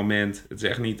dat moment, het is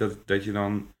echt niet dat je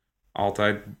dan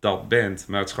altijd dat bent.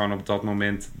 Maar het is gewoon op dat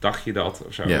moment dacht je dat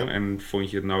of zo. Ja. En vond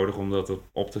je het nodig om dat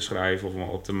op te schrijven of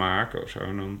op te maken of zo.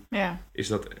 En dan is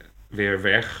dat weer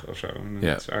weg of zo. En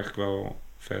dat is eigenlijk wel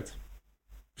vet,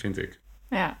 vind ik.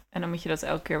 Ja, en dan moet je dat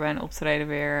elke keer bij een optreden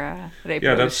weer reproduceren.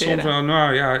 Ja, dat is soms wel...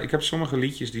 Nou ja, ik heb sommige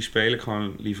liedjes die speel ik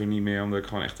gewoon liever niet meer, omdat ik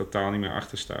gewoon echt totaal niet meer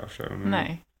achter sta of zo.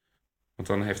 Nee. Want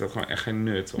dan heeft dat gewoon echt geen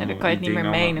nut. Nee, dan kan je het niet meer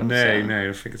menen of zo. Nee,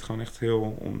 dan vind ik het gewoon echt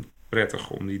heel onprettig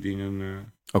om die dingen...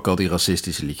 Ook al die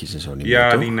racistische liedjes en zo niet meer,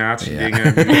 Ja, toch? die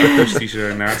nazi-dingen, die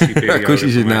akoestische nazi-periode.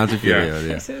 Akoestische nazi-periode,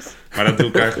 ja. Jezus. Maar dat doe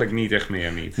ik eigenlijk niet echt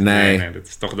meer, niet. Nee.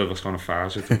 Dat was gewoon een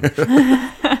fase toen.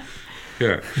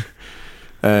 Ja.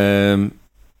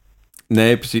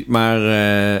 Nee, precies. Maar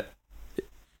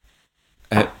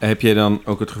heb jij dan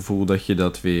ook het gevoel dat je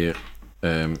dat weer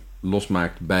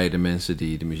losmaakt bij de mensen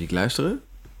die de muziek luisteren?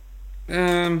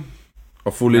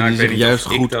 Of voelen die zich juist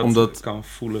goed omdat... Ik kan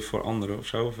voelen voor anderen of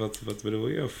zo? Of wat bedoel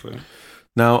je? Of,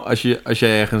 Nou, als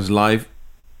jij ergens live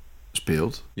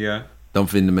speelt, dan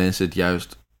vinden mensen het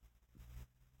juist...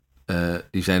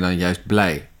 die zijn dan juist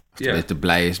blij. Tenminste,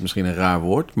 blij is misschien een raar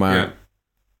woord, maar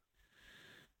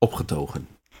opgetogen.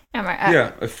 Ja,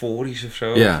 maar... euforisch of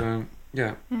zo. Ja.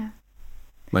 Of,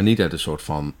 Maar niet uit een soort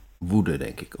van woede,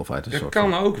 denk ik. Of uit een soort kan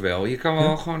van... ook wel. Je kan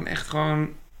wel gewoon echt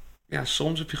gewoon... Ja,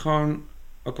 soms heb je gewoon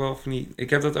ook wel van die... Ik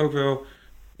heb dat ook wel...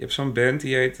 Je hebt zo'n band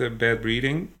die heet Bad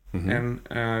Breeding. En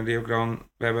die ook dan...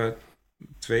 We hebben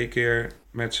 2 keer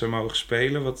met ze mogen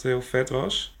spelen, wat heel vet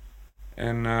was.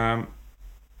 En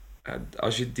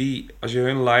als je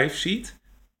hun live ziet...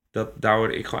 Daar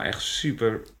word ik gewoon echt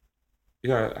super...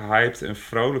 hyped en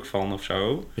vrolijk van of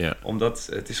zo. Ja. Omdat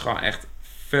het is gewoon echt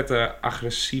vette,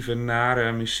 agressieve,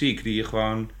 nare muziek die je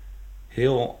gewoon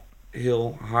heel,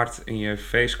 heel hard in je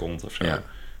face komt of zo. Ja,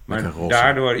 maar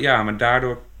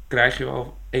daardoor krijg je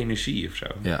wel energie of zo.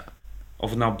 Ja. Of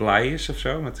het nou blij is of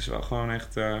zo, maar het is wel gewoon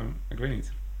echt, ik weet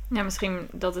niet. Ja, misschien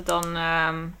dat het dan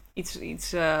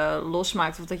iets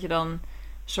losmaakt of dat je dan een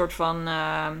soort van...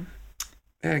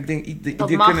 Ja, ik denk... ik denk dat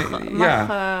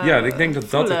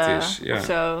het is. Ja. Of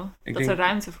zo, dat er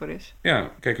ruimte voor is.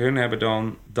 Ja, kijk, hun hebben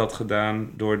dan dat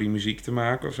gedaan door die muziek te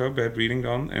maken of zo, Bad Breeding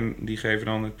dan. En die geven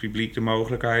dan het publiek de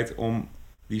mogelijkheid om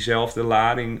diezelfde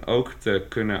lading ook te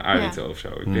kunnen uiten of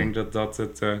zo. Ik denk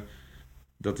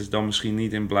dat is dan misschien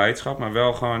niet in blijdschap, maar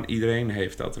wel gewoon iedereen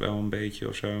heeft dat wel een beetje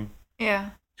of zo.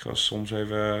 Ja. Je gaat soms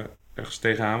even ergens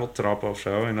tegenaan wil trappen of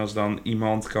zo. En als dan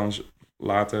iemand kan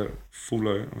laten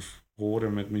voelen of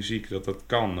horen met muziek, dat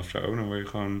kan of zo. Dan word je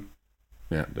gewoon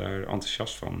daar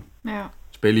enthousiast van. Ja.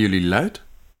 Spelen jullie luid?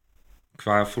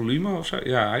 Qua volume of zo?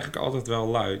 Ja, eigenlijk altijd wel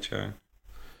luid, ja.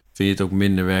 Vind je het ook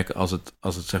minder werken als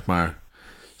het zeg maar...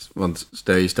 Want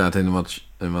stel je staat in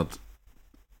een wat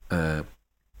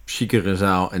chicere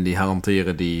zaal en die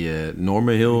hanteren die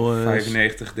normen heel...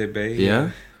 95 dB. Ja?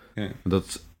 Ja. Dat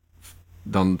is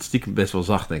dan stiekem best wel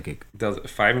zacht, denk ik. Dat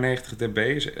 95 dB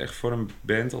is echt voor een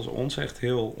band als ons echt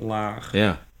heel laag.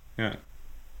 Ja. Ja.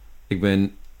 Ik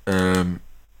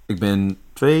ben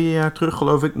 2 jaar terug,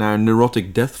 geloof ik, naar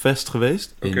Neurotic Death Fest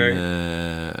geweest. Oké.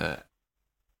 In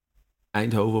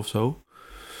Eindhoven of zo.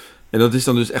 En dat is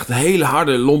dan dus echt hele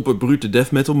harde, lompe, brute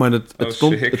death metal. Maar het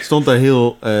stond daar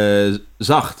heel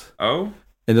zacht. Oh?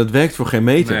 En dat werkt voor geen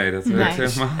meter. Nee, dat werkt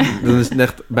helemaal niet. Dan is het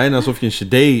echt bijna alsof je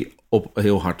een cd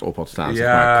heel hard op had staan.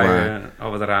 Ja, zeg maar, ja. Oh,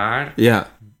 wat raar. Ja.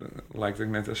 Lijkt ook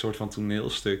net een soort van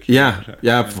toneelstukje.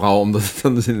 Ja, vooral omdat het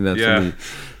dan dus inderdaad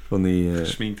van die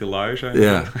gesminkte lui zijn.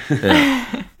 Ja.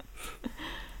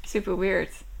 Super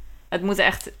weird. Het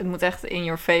moet echt in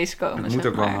your face komen. Het moet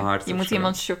ook wel hard. Je moet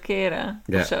iemand chockeren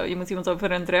Ja. of zo. Je moet iemand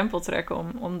over een drempel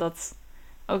trekken om dat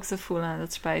ook te voelen.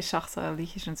 Dat is bij zachte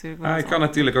liedjes natuurlijk wel. Je kan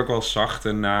natuurlijk ook wel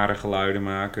zachte, nare geluiden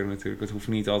maken. Natuurlijk. Het hoeft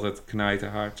niet altijd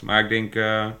knijterhard. Maar ik denk...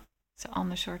 Het is een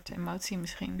ander soort emotie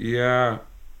misschien. Ja,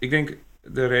 ik denk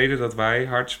de reden dat wij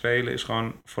hard spelen is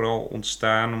gewoon vooral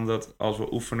ontstaan omdat als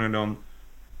we oefenen dan...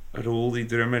 Roel, die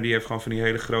drummer, die heeft gewoon van die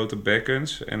hele grote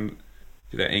bekkens. En als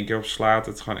je daar 1 keer op slaat,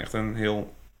 het is gewoon echt een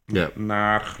heel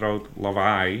naar groot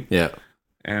lawaai. Ja.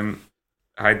 En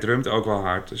hij drumt ook wel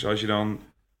hard. Dus als je dan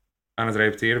aan het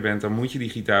repeteren bent, dan moet je die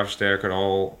gitaarversterker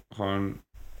al gewoon...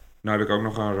 Nou heb ik ook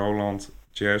nog een Roland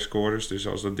Jazz Chorus. Dus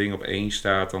als dat ding op 1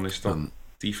 staat, dan is het dan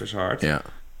tyfus hard. Ja.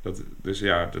 Dus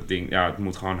ja, dat ding, het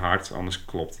moet gewoon hard. Anders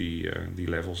klopt die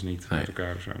levels niet met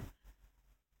elkaar of zo.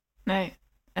 Nee.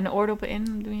 En de oordoppen in,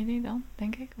 doen jullie dan,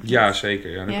 denk ik? Ja,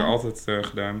 zeker. Ja, dat heb ik altijd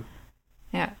gedaan.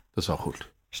 Ja. Dat is wel goed.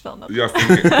 Verstandig. Ja,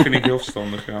 vind ik heel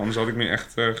verstandig. Ja. Anders had ik nu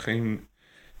echt geen...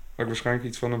 Had ik waarschijnlijk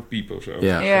iets van een piep of zo.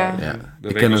 Ja.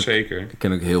 Dat weet ik zeker. Ik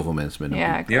ken ook heel veel mensen met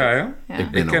een piep. Ja?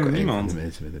 Ik ken niemand.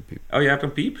 Mensen met een piep. Oh, jij hebt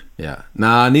een piep? Ja.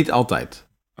 Nou, niet altijd.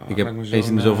 Ik heb eens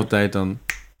in de zoveel tijd dan...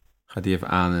 Gaat die even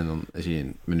aan en dan is hij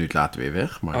een minuut later weer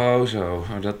weg. Maar oh, zo.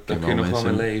 Dat kun je nog wel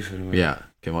mee leven. Maar... Ja, ik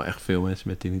ken wel echt veel mensen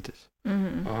met tinnitus.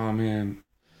 Mm-hmm. Oh, man.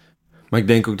 Maar ik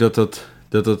denk ook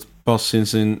dat pas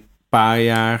sinds een paar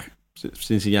jaar...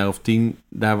 Sinds een jaar of 10...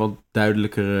 daar wat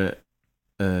duidelijkere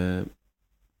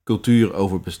cultuur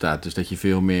over bestaat. Dus dat je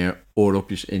veel meer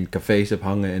oordopjes in cafés hebt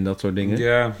hangen en dat soort dingen.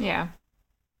 Ja.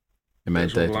 In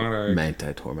mijn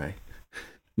tijd, hoor mij.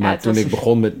 Maar toen ik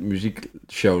begon met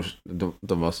muziekshows,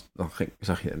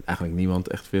 zag je eigenlijk niemand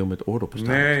echt veel met oordoppen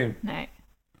staan. Nee.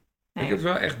 Ik heb het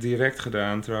wel echt direct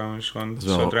gedaan trouwens. Gewoon,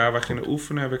 zodra wij gingen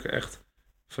oefenen heb ik echt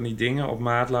van die dingen op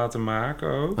maat laten maken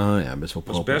ook. Oh ja, best wel proper.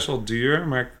 Dat was best wel duur,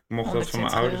 maar ik mocht dat van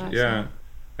mijn ouders. Ja,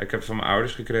 ik heb het van mijn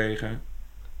ouders gekregen.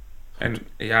 En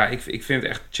ja, ik vind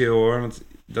het echt chill hoor. Want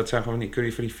dat zijn gewoon kun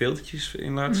je van die filtertjes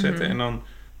in laten zetten. En dan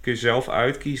kun je zelf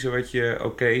uitkiezen wat je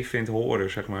oké vindt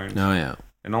horen, zeg maar. Nou ja.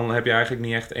 En dan heb je eigenlijk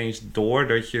niet echt eens door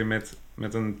dat je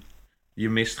met een... Je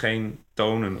mist geen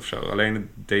tonen of zo. Alleen de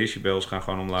decibels gaan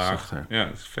gewoon omlaag. Zachter. Ja,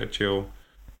 dat is vet chill.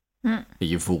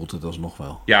 Je voelt het alsnog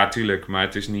wel. Ja, tuurlijk. Maar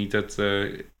het is niet dat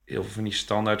heel veel van die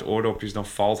standaard oordopjes... dan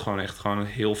valt gewoon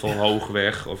heel veel hoog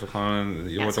weg. Of gewoon...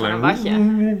 Je wordt alleen... Een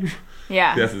watje.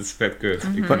 Ja, dat is vet kut.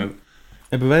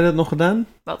 Hebben wij dat nog gedaan?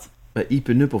 Wat? Bij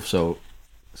Ipen Up of zo.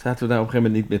 Zaten we daar op een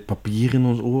gegeven moment niet met papier in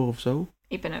ons oor of zo?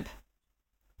 Ipen Up.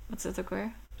 Wat is dat ook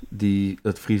weer?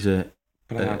 Dat Friese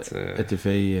Praat,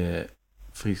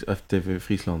 TV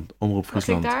Friesland, Omroep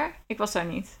Friesland. Was ik daar? Ik was daar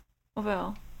niet. Of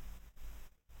wel?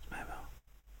 Volgens mij wel.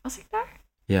 Was ik daar?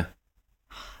 Ja.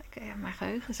 Mijn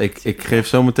geheugen is ik geef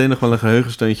zo meteen nog wel een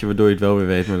geheugensteuntje waardoor je het wel weer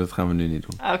weet, maar dat gaan we nu niet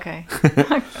doen. Oké.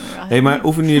 Hey, maar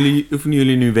oefenen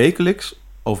jullie nu wekelijks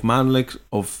of maandelijks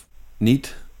of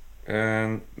niet?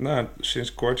 Nou,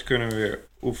 sinds kort kunnen we weer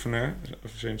oefenen.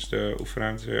 Sinds de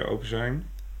oefenruimtes weer open zijn.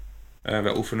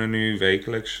 We oefenen nu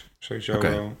wekelijks. Sowieso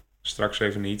wel. Straks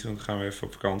even niet, want dan gaan we even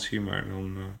op vakantie. Maar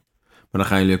dan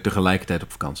gaan jullie ook tegelijkertijd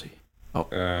op vakantie?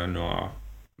 Nou,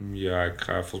 ja,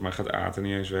 volgens mij gaat Aten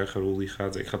niet eens weg. Roel, ik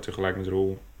ga tegelijk met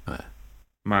Roel. Oh ja.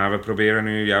 Maar we proberen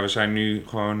nu, we zijn nu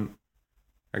gewoon...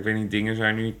 Ik weet niet, dingen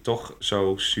zijn nu toch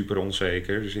zo super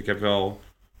onzeker. Dus ik heb wel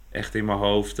echt in mijn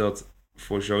hoofd dat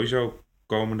voor sowieso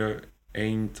komende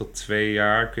 1 tot 2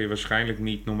 jaar kun je waarschijnlijk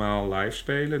niet normaal live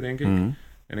spelen, denk ik.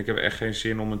 En ik heb echt geen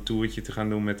zin om een toertje te gaan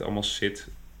doen met allemaal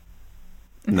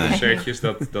Nee. concertjes,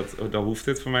 dat hoeft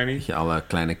het voor mij niet. Dat je alle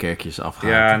kleine kerkjes afgaat.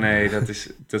 Ja, nee,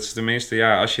 dat is tenminste...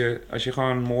 Ja, als je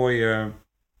gewoon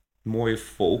mooie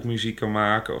folkmuziek kan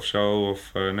maken of zo...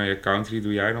 Of country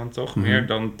doe jij dan toch meer...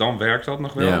 Dan werkt dat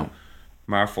nog wel. Ja.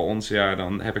 Maar voor ons,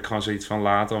 dan heb ik gewoon zoiets van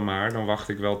laat dan maar. Dan wacht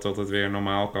ik wel tot het weer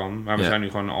normaal kan. Maar we zijn nu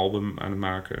gewoon een album aan het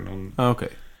maken. En dan, Oké.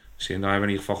 Dus dan hebben we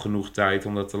in ieder geval genoeg tijd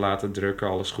om dat te laten drukken.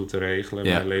 Alles goed te regelen.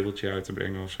 Ja. Met een labeltje uit te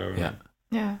brengen of zo. Ja.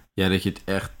 Ja. Dat je het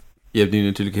echt... Je hebt nu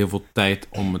natuurlijk heel veel tijd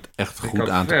om het echt goed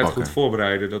aan te pakken. Goed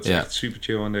voorbereiden. Dat is Ja. echt super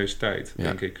chill in deze tijd,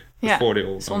 denk ik. Het Ja,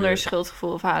 voordeel. Zonder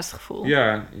schuldgevoel of haastgevoel.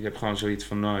 Ja, je hebt gewoon zoiets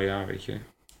van, nou ja, weet je...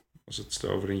 Als het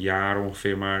over een jaar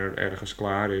ongeveer maar ergens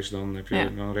klaar is... dan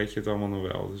red je het allemaal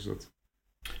nog wel. Dus dat...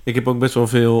 Ik heb ook best wel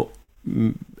veel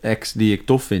acts die ik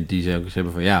tof vind. Die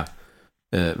zeggen van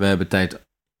we hebben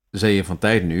zeeën van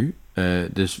tijd nu.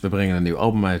 Dus we brengen een nieuw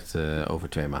album uit over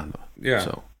 2 maanden. Ja.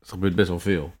 Zo. Het gebeurt best wel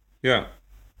veel. Ja.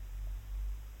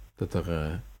 Ik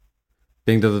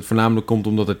denk dat het voornamelijk komt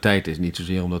omdat er tijd is. Niet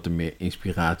zozeer omdat er meer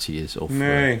inspiratie is. Of,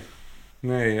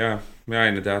 Nee, ja. Ja,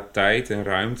 inderdaad, tijd en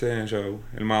ruimte en zo.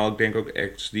 Helemaal, ik denk ook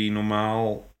acts die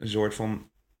normaal een soort van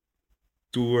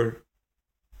tour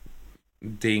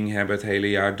ding hebben het hele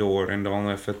jaar door. En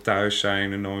dan even thuis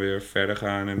zijn en dan weer verder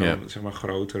gaan. En dan zeg maar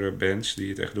grotere bands die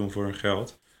het echt doen voor hun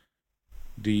geld.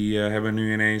 Die hebben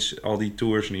nu ineens al die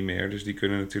tours niet meer. Dus die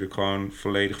kunnen natuurlijk gewoon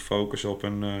volledig focussen op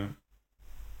een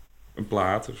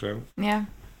plaat of zo. Ja.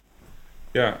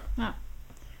 Ja.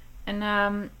 En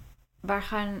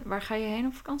waar ga je heen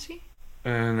op vakantie?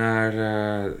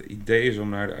 Het idee is om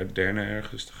naar de Ardennen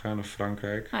ergens te gaan, naar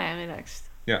Frankrijk. Nou ja, relaxed.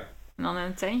 Ja. En dan in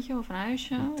een tentje of een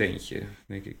huisje? Een tentje,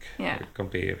 denk ik. Ja.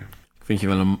 Kamperen. Ik vind je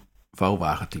wel een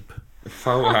vouwwagentype. Een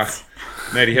vouwwagen?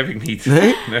 Nee, die heb ik niet.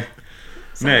 Nee?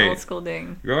 Zo'n oldschool ding.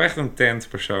 Ik ben wel echt een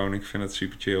tentpersoon. Ik vind het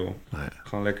super chill. Nou ja.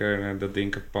 Gewoon lekker, dat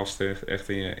ding past echt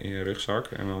in je rugzak.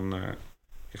 En dan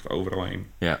echt overal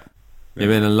heen. Ja. Je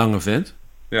bent een lange vent.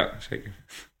 Ja, zeker.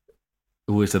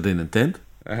 Hoe is dat in een tent?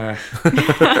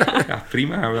 Ja,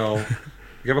 prima wel.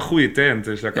 Ik heb een goede tent,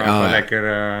 dus daar kan ik gewoon lekker...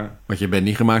 Want je bent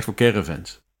niet gemaakt voor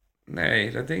caravans.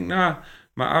 Nee, dat denk ik... Nou,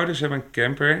 mijn ouders hebben een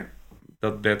camper.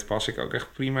 Dat bed pas ik ook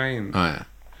echt prima in. Oh ja.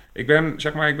 Ik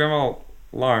ben wel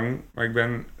lang, maar ik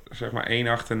ben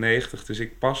 1,98. Dus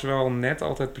ik pas wel net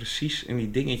altijd precies in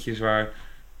die dingetjes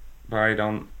waar je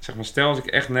dan... stel als ik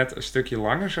echt net een stukje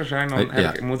langer zou zijn,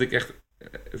 dan moet ik echt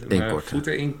mijn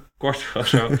voeten inkorten of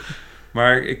zo.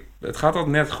 Maar het gaat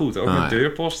altijd net goed. Ook met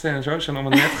deurposten en zo zijn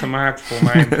allemaal net gemaakt voor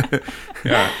mijn...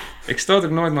 Ja, ik stoot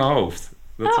ook nooit mijn hoofd.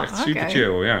 Dat is echt super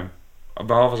chill, ja.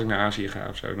 Behalve als ik naar Azië ga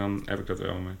of zo, dan heb ik dat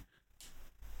wel mee.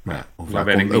 Maar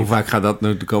ja, hoe vaak gaat dat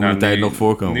nu de komende tijd nog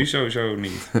voorkomen? Nu sowieso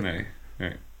niet, nee.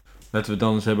 Laten we het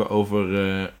dan eens hebben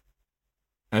over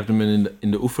Abdomen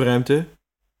in de oefenruimte.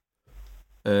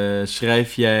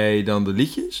 Schrijf jij dan de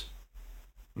liedjes?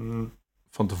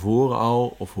 Van tevoren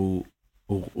al? Of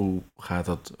hoe gaat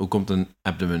dat? Hoe komt een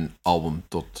Abdomen album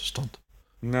tot stand?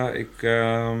 Nou, ik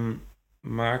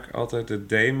maak altijd de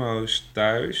demo's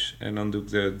thuis. En dan doe ik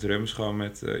de drums gewoon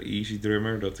met Easy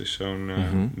Drummer. Dat is zo'n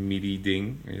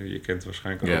MIDI-ding. Je kent het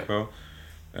waarschijnlijk ook wel.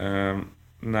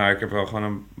 Nou, ik heb wel gewoon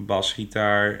een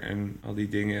basgitaar en al die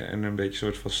dingen. En een beetje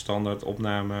soort van standaard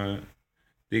opname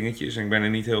dingetjes. En ik ben er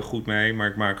niet heel goed mee, maar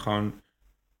ik maak gewoon...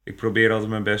 Ik probeer altijd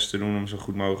mijn best te doen om zo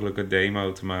goed mogelijk een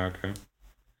demo te maken.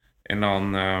 En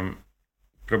dan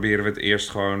proberen we het eerst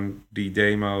gewoon die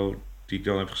demo die ik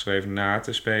dan heb geschreven na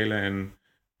te spelen. En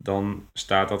dan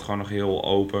staat dat gewoon nog heel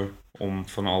open om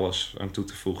van alles aan toe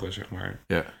te voegen, zeg maar.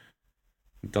 Ja.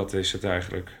 Dat is het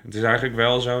eigenlijk. Het is eigenlijk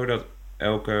wel zo dat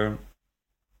elke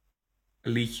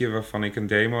liedje waarvan ik een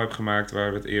demo heb gemaakt, waar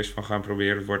we het eerst van gaan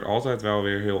proberen, het wordt altijd wel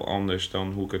weer heel anders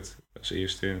dan hoe ik het als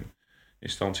eerste in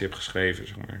instantie heb geschreven,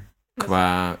 zeg maar.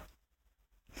 Qua...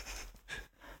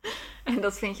 En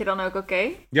dat vind je dan ook oké?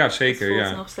 Ja, zeker. Het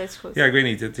voelt nog steeds goed. Ja, ik weet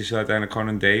niet. Het is uiteindelijk gewoon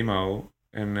een demo.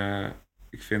 En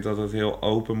ik vind dat het heel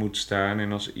open moet staan.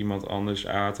 En als iemand anders,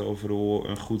 Aten of Roel,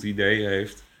 een goed idee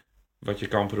heeft, wat je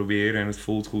kan proberen en het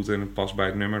voelt goed en het past bij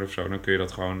het nummer of zo, dan kun je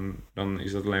dat gewoon, dan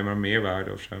is dat alleen maar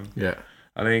meerwaarde of zo. Ja.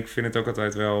 Alleen ik vind het ook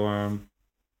altijd wel,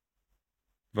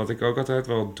 wat ik ook altijd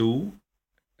wel doe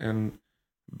en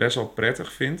best wel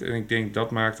prettig vind. En ik denk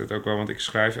dat maakt het ook wel, want ik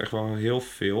schrijf echt wel heel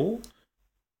veel,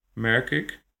 merk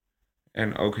ik.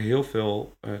 En ook heel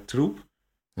veel troep.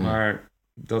 Maar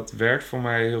dat werkt voor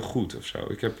mij heel goed of zo.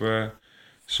 Ik heb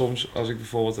soms, als ik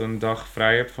bijvoorbeeld een dag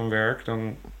vrij heb van werk,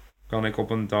 dan kan ik op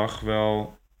een dag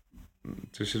wel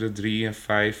tussen de 3 en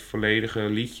 5 volledige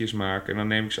liedjes maken. En dan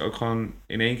neem ik ze ook gewoon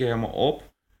in één keer helemaal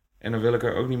op. En dan wil ik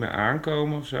er ook niet meer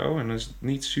aankomen of zo. En dan is het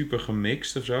niet super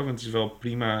gemixt of zo, want het is wel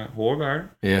prima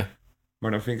hoorbaar. Ja.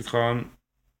 Maar dan vind ik het gewoon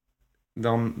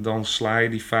dan sla je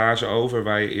die fase over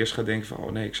waar je eerst gaat denken van...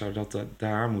 oh nee, ik zou dat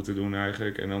daar moeten doen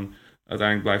eigenlijk. En dan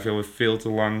uiteindelijk blijf je alweer veel te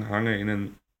lang hangen in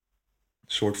een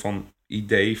soort van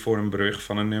idee voor een brug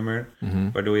van een nummer.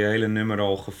 Waardoor je hele nummer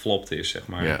al geflopt is, zeg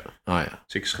maar. Ja. Oh, ja.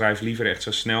 Dus ik schrijf liever echt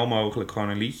zo snel mogelijk gewoon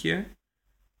een liedje...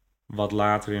 wat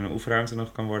later in een oefenruimte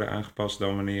nog kan worden aangepast...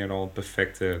 dan wanneer al het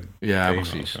perfecte thema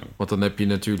precies. Want dan heb je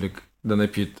natuurlijk... dan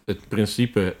heb je het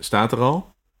principe staat er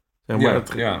al. Zeg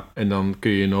maar. Ja. En dan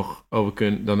kun je nog...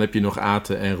 dan heb je nog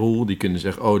Aten en Roel... die kunnen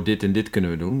zeggen... oh, dit en dit kunnen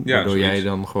we doen. Ja, waardoor zoiets. jij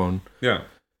dan gewoon... Ja.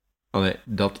 Allee,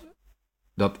 dat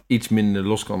iets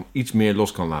meer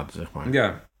los kan laten, zeg maar.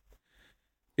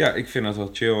 Ja, ik vind dat wel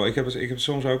chill. Ik heb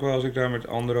soms ook wel, als ik daar met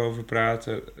anderen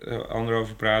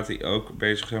over praat... die ook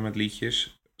bezig zijn met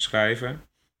liedjes schrijven...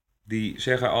 die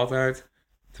zeggen altijd...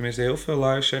 tenminste heel veel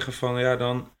lui zeggen van... ja,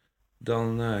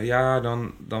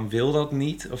 dan wil dat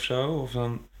niet of zo. Of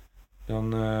dan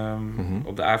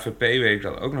op de AVP weet ik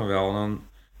dat ook nog wel. Dan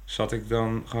zat ik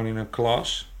dan gewoon in een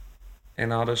klas... en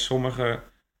dan hadden sommige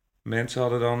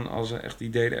mensen dan... die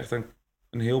deden echt een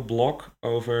heel blok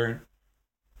over...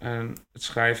 het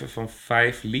schrijven van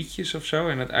 5 liedjes of zo.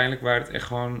 En uiteindelijk waren het echt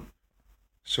gewoon... een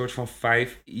soort van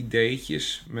 5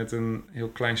 ideetjes... met een heel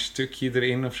klein stukje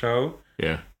erin of zo.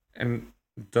 Ja. En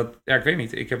dat... ja, ik weet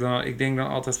niet. Ik denk dan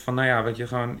altijd van... nou ja,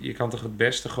 je kan toch het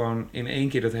beste gewoon... in één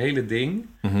keer dat hele ding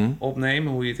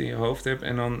opnemen... hoe je het in je hoofd hebt.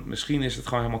 En dan misschien is het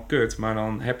gewoon helemaal kut... maar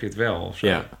dan heb je het wel of zo.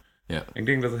 Ja. Ik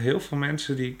denk dat heel veel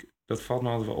mensen dat valt me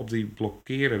altijd wel op... die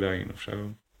blokkeren daarin of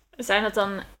zo. Zijn dat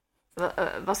dan...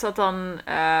 was dat dan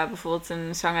bijvoorbeeld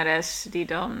een zangeres die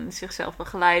dan zichzelf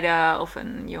begeleidde of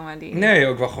een jongen die... Nee,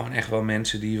 ook wel gewoon echt wel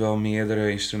mensen die wel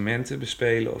meerdere instrumenten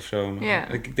bespelen of zo.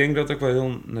 Maar ik denk dat het ook wel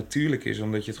heel natuurlijk is,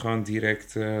 omdat je het gewoon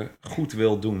direct goed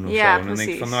wil doen of zo. En dan denk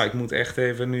ik van, nou, ik moet echt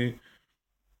even nu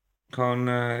gewoon,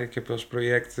 ik heb als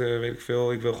project, weet ik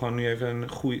veel, ik wil gewoon nu even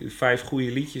 5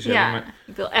 goede liedjes hebben. Maar,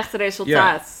 ik wil echt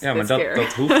resultaat. Ja, maar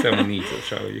dat hoeft helemaal niet of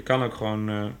zo. Je kan ook gewoon...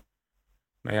 nou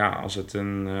ja, als het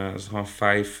gewoon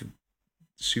 5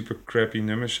 super crappy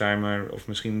nummers zijn, maar of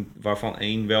misschien waarvan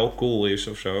 1 wel cool is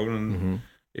of zo, dan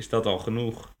is dat al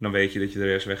genoeg. Dan weet je dat je de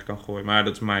rest weg kan gooien. Maar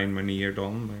dat is mijn manier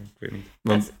dan, maar ik weet niet.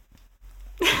 Want...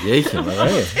 Jeetje,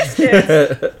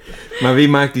 maar wie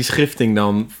maakt die schifting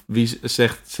dan? Wie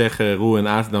zeggen Roel en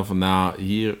Aten dan van, nou,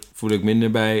 hier voel ik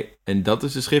minder bij en dat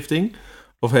is de schifting?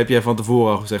 Of heb jij van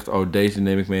tevoren al gezegd, oh, deze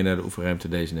neem ik mee naar de oefenruimte,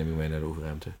 deze neem ik mee naar de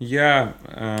oefenruimte? Ja,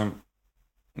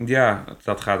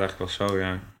 dat gaat eigenlijk wel zo,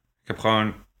 ja. Ik heb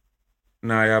gewoon...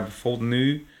 nou ja, bijvoorbeeld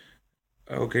nu...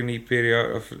 ook in die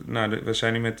periode... we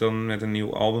zijn nu met een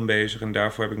nieuw album bezig... en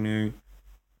daarvoor heb ik nu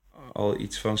al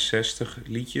iets van 60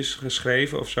 liedjes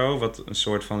geschreven of zo... wat een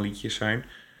soort van liedjes zijn.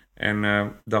 En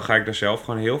dan ga ik daar zelf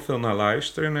gewoon heel veel naar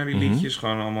luisteren... naar die liedjes,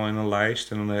 gewoon allemaal in een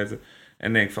lijst.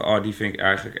 En denk van, oh, die vind ik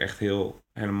eigenlijk echt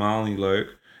helemaal niet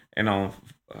leuk. En dan...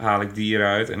 haal ik die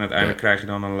eruit en uiteindelijk krijg je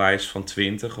dan een lijst van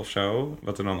 20 of zo,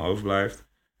 wat er dan overblijft.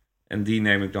 En die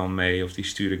neem ik dan mee of die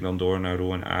stuur ik dan door naar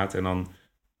Roel en Aat en dan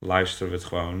luisteren we het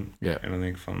gewoon. Ja. En dan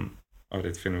denk ik van, oh,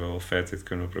 dit vinden we wel vet, dit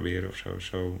kunnen we proberen of zo.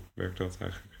 Zo werkt dat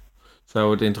eigenlijk.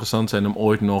 Zou het interessant zijn om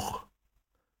ooit nog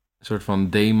een soort van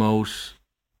demo's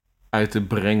uit te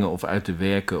brengen of uit te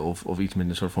werken of iets met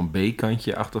een soort van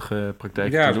B-kantje-achtige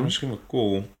praktijk te doen? Ja, misschien wel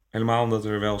cool. Helemaal omdat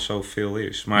er wel zoveel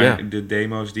is. Maar de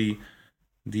demo's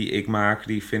die ik maak,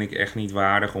 die vind ik echt niet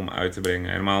waardig om uit te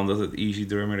brengen. Helemaal omdat het Easy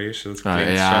Drummer is. Dat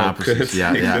klinkt zo kut.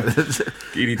 Ja. Ik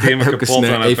irriteer me kapot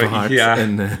aan even hard. Ja.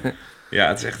 En, ja,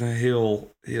 het is echt een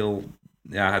heel...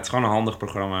 ja, het is gewoon een handig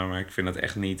programma, maar ik vind het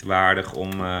echt niet waardig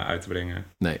om uit te brengen.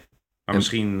 Nee. Maar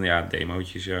misschien,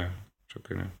 demootjes, ja, zou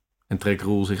kunnen. En trekt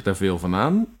Roel zich daar veel van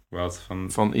aan? Wat?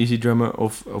 Van Easy Drummer?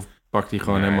 Of pakt hij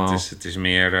gewoon helemaal... Het is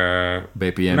meer...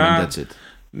 BPM en that's it?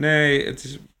 Nee, het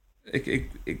is...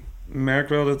 Ik merk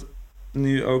wel dat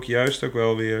nu ook juist ook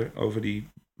wel weer over die...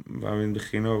 waar we in het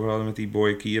begin over hadden met die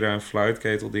Boy Kira en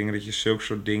fluitketel dingen... dat je zulke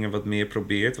soort dingen wat meer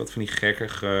probeert. Wat van die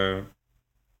gekkige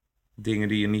dingen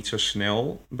die je niet zo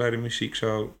snel bij de muziek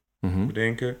zou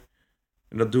bedenken.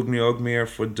 En dat doe ik nu ook meer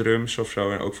voor drums of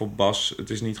zo. En ook voor bas. Het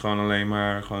is niet gewoon alleen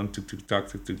maar gewoon tuk-tuk-tak,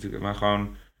 tuk-tuk-tuk. Maar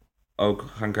gewoon ook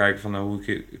gaan kijken van hoe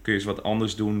kun je eens wat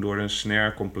anders doen... door een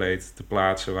snare compleet te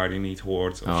plaatsen waar die niet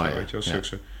hoort. Of zo, weet je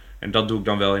wel, En dat doe ik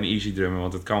dan wel in Easy Drummen,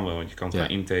 want het kan wel. Want je kan het gaan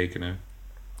intekenen.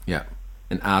 Ja,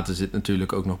 en Aten zit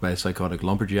natuurlijk ook nog bij Psychotic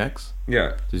Lumberjacks.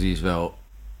 Ja. Dus die is wel,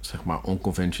 zeg maar,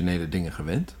 onconventionele dingen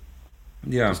gewend.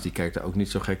 Ja. Dus die kijkt er ook niet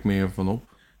zo gek meer van op.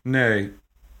 Nee.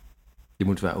 Die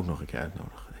moeten wij ook nog een keer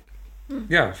uitnodigen, denk ik.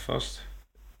 Ja, vast.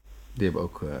 Die hebben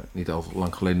ook niet al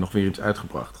lang geleden nog weer iets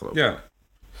uitgebracht, geloof ik. Ja.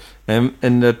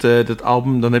 En dat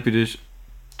album, dan heb je dus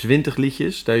 20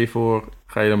 liedjes. Stel je voor,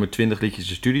 ga je dan met 20 liedjes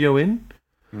de studio in?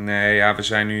 Nee, ja, we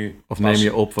zijn nu... Of neem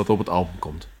je op wat op het album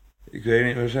komt? Ik weet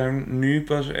niet, we zijn nu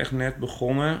pas echt net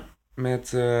begonnen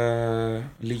met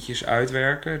liedjes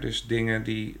uitwerken. Dus dingen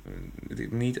die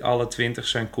niet alle 20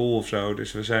 zijn cool of zo.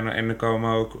 Dus we zijn... En er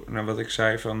komen ook, naar wat ik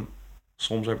zei, van...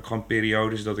 Soms heb ik gewoon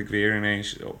periodes dat ik weer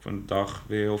ineens op een dag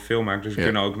weer heel veel maak. Dus er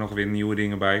kunnen ook nog weer nieuwe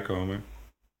dingen bij komen.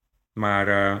 Maar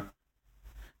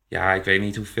ja, ik weet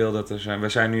niet hoeveel dat er zijn. We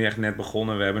zijn nu echt net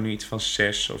begonnen. We hebben nu iets van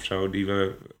 6 of zo die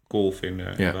we cool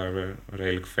vinden. Ja. Waar we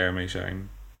redelijk ver mee zijn.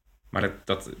 Maar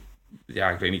ja,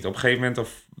 ik weet niet. Op een gegeven moment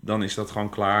dan is dat gewoon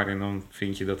klaar. En dan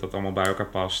vind je dat dat allemaal bij elkaar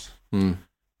past.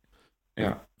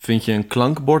 Ja. Vind je een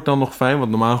klankbord dan nog fijn? Want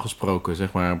normaal gesproken,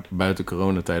 zeg maar buiten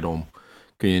coronatijden om...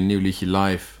 kun je een nieuw liedje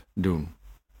live doen.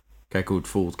 Kijken hoe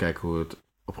het voelt, kijken hoe het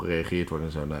op gereageerd wordt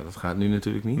en zo. Nou, dat gaat nu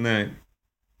natuurlijk niet. Nee.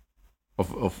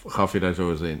 Of gaf je daar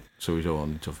sowieso al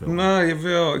niet zoveel? Nou,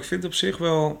 jawel. Ik vind het op zich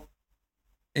wel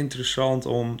interessant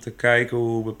om te kijken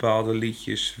hoe bepaalde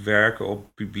liedjes werken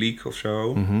op publiek of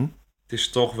zo. Mm-hmm. Het is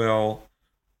toch wel...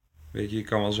 Weet je, je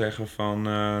kan wel zeggen van...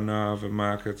 nou, we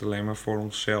maken het alleen maar voor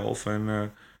onszelf.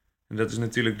 En dat is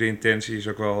natuurlijk de intentie. Is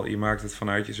ook wel, je maakt het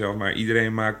vanuit jezelf. Maar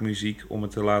iedereen maakt muziek om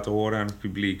het te laten horen aan het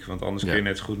publiek. Want anders kun je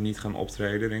net zo goed niet gaan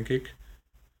optreden, denk ik.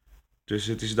 Dus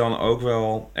het is dan ook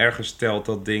wel... Ergens telt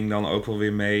dat ding dan ook wel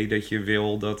weer mee... dat je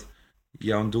wil dat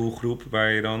jouw doelgroep...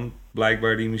 waar je dan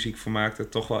blijkbaar die muziek voor maakt...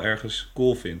 het toch wel ergens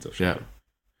cool vindt of zo. Ja.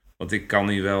 Want ik kan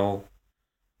nu wel...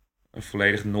 een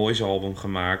volledig noise album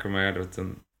gaan maken... maar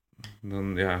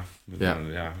ja,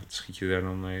 wat schiet je daar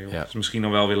dan mee op? Ja. Het is misschien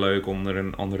nog wel weer leuk om er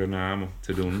een andere naam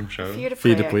te doen of zo.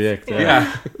 Vierde project.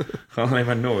 Ja, gewoon alleen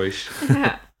maar noise.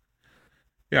 Ja.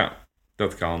 Ja,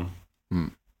 dat kan.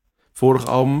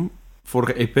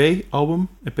 Vorige EP-album?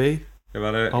 EP? Ja, we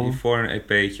hadden hiervoor een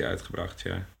EP'tje uitgebracht,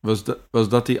 ja. Was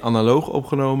dat die analoog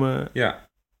opgenomen? Ja.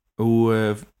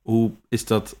 Hoe is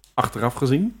dat achteraf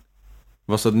gezien?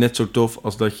 Was dat net zo tof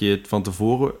als dat je het van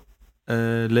tevoren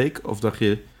leek? Of dacht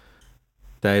je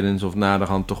tijdens of na de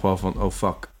hand toch wel van, oh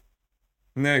fuck?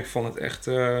 Nee, ik vond het echt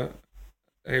een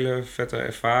hele vette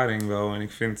ervaring wel. En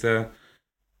ik vind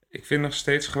het nog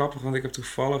steeds grappig, want ik heb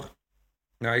toevallig...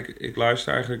 Nou, ik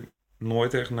luister eigenlijk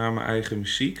nooit echt naar mijn eigen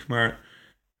muziek, maar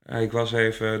ik was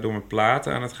even door mijn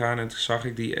platen aan het gaan en toen zag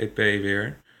ik die EP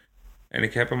weer. En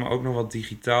ik heb hem ook nog wat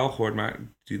digitaal gehoord, maar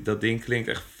dat ding klinkt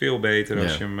echt veel beter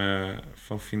als je hem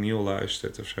van vinyl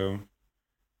luistert of zo. Het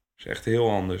is echt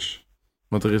heel anders.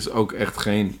 Want er is ook echt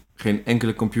geen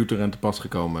enkele computer aan te pas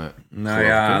gekomen. Nou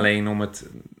ja, alleen om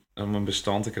een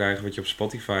bestand te krijgen wat je op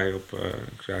Spotify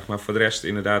krijgt. Maar voor de rest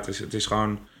inderdaad, het is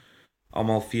gewoon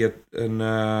allemaal via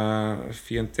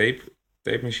een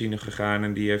tape machine gegaan.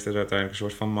 En die heeft er uiteindelijk een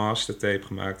soort van master tape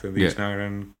gemaakt. En die is naar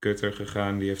een cutter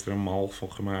gegaan, die heeft er een mal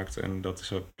van gemaakt. En dat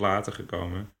is op platen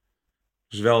gekomen.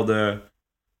 Dus wel de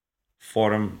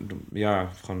vorm,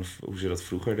 gewoon hoe ze dat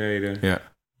vroeger deden. Ja.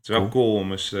 Het is wel cool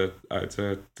om eens uit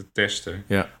te testen.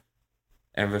 Ja.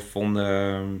 En we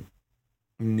vonden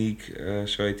Nick,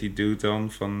 zo heet die dude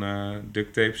dan, van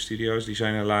Duct Tape Studios. Die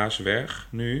zijn helaas weg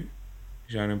nu.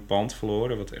 Die zijn hun pand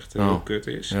verloren, wat echt heel kut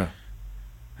is.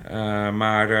 Ja.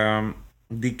 Maar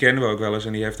die kennen we ook wel eens.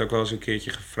 En die heeft ook wel eens een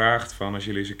keertje gevraagd van... als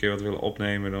jullie eens een keer wat willen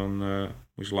opnemen, dan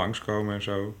moest je langskomen en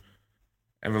zo.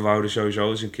 En we wouden sowieso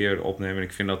eens een keer opnemen. En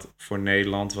ik vind dat voor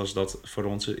Nederland was dat voor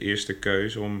ons de eerste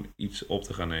keuze om iets op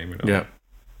te gaan nemen dan. Ja.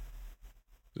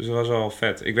 Dus dat was wel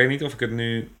vet. Ik weet niet of ik het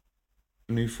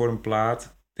nu voor een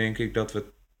plaat... denk ik dat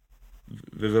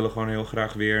we willen gewoon heel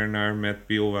graag weer naar Matt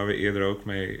Peel... waar we eerder ook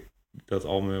mee dat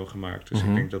album hebben gemaakt. Dus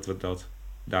ik denk dat we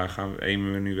daar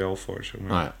aimen we nu wel voor. Zeg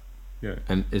maar. Ah, ja.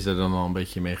 En is er dan al een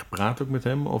beetje mee gepraat ook met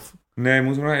hem? Of? Nee,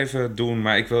 moeten we nog even doen.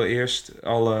 Maar ik wil eerst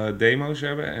alle demo's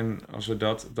hebben. En als we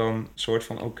dat dan soort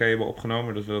van oké hebben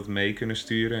opgenomen... dat we dat mee kunnen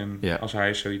sturen. En als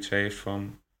hij zoiets heeft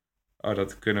van...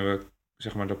 dat kunnen we,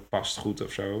 zeg maar, dat past goed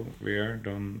of zo weer.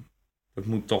 Dan, dat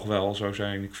moet toch wel zo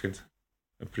zijn. Ik vind,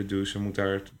 een producer moet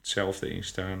daar hetzelfde in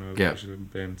staan. Ook als een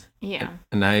band. Ja.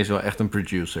 En hij is wel echt een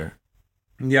producer.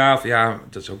 Ja,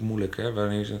 dat is ook moeilijk, hè.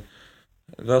 Wanneer ze...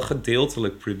 Wel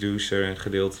gedeeltelijk producer en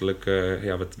gedeeltelijk,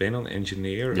 wat ben je dan,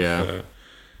 engineer? Ja. Of,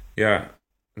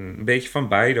 een beetje van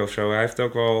beide of zo. Hij heeft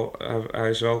ook wel, hij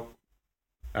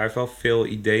heeft wel veel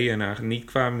ideeën, eigenlijk niet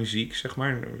qua muziek, zeg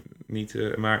maar.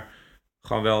 Niet, maar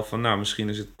gewoon wel van, nou, misschien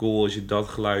is het cool als je dat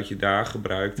geluidje daar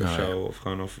gebruikt of zo. Ja. Of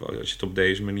gewoon, of als je het op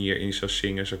deze manier in zou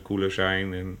zingen, zou cooler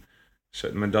zijn.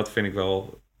 Maar dat vind ik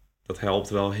wel, dat helpt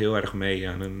wel heel erg mee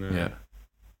aan een...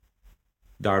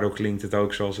 Daardoor klinkt het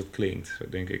ook zoals het klinkt,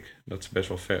 denk ik. Dat is best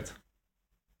wel vet.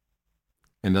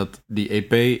 En die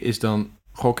EP is dan,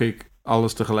 gok ik,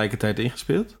 alles tegelijkertijd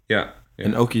ingespeeld? Ja. Ja.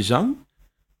 En ook je zang?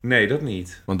 Nee, dat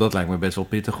niet. Want dat lijkt me best wel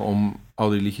pittig om al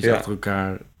die liedjes Ja. achter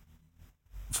elkaar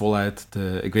voluit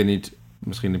te... Ik weet niet,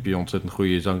 misschien heb je ontzettend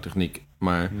goede zangtechniek,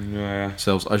 maar Nou ja.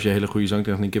 zelfs als je hele goede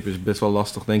zangtechniek hebt, is het best wel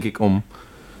lastig, denk ik, om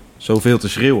zoveel te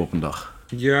schreeuwen op een dag.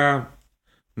 Ja,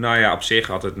 nou ja, op zich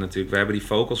had het natuurlijk... We hebben die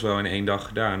vocals wel in 1 dag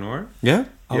gedaan, hoor. Ja?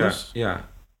 Alles? Ja.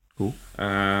 Cool.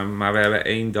 Maar we hebben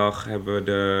 1 dag hebben we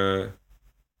de...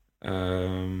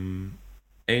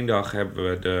 1 dag hebben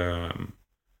we de...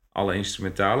 alle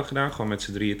instrumentalen gedaan. Gewoon met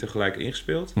z'n drieën tegelijk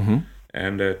ingespeeld. Mhm.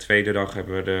 En de tweede dag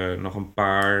hebben we er nog een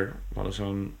paar... We hadden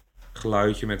zo'n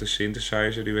geluidje met een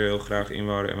synthesizer die we heel graag in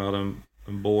wouden. En we hadden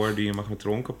een boor die een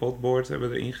magnetron-kapotboord hebben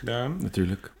we erin gedaan.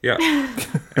 Natuurlijk. Ja.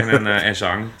 en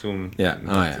zang toen. Ja,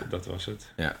 Dat was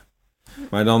het.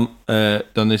 Maar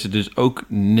dan is het dus ook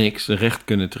niks recht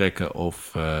kunnen trekken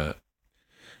of...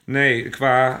 Nee,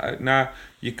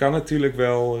 je kan natuurlijk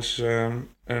wel eens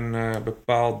een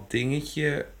bepaald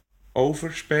dingetje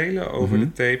overspelen over Mhm.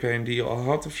 de tape heen die je al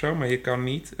had of zo. Maar je kan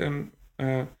niet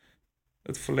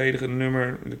het volledige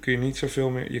nummer, dan kun je niet zoveel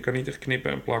meer, je kan niet echt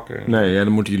knippen en plakken. Nee, ja,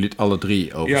 dan moeten jullie het alle drie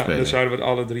Ja, overspelen. dan zouden we het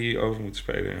alle 3 over moeten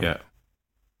spelen. Ja. Ja.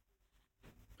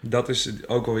 Dat is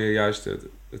ook alweer juist het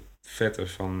vette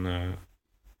van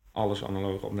alles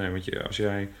analoog opnemen. Want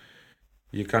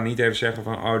je kan niet even zeggen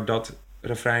van, oh, dat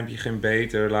refreimpje ging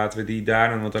beter, laten we die daar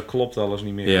doen, want dan klopt alles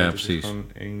niet meer. Ja, Het is precies.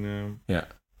 gewoon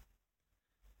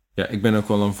Ja, ik ben ook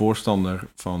wel een voorstander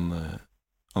van...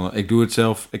 ik doe het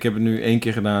zelf... Ik heb het nu 1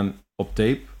 keer gedaan op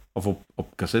tape of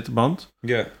op cassetteband.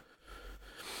 ja,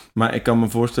 Maar ik kan me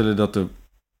voorstellen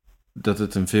dat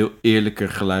het een veel eerlijker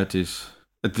geluid is.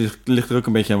 Het ligt er ook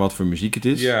een beetje aan wat voor muziek het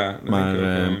is. ja, dat maar denk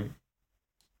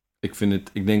ik ook,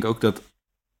 ik denk ook dat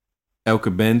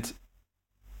elke band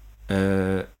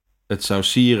het zou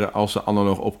sieren als ze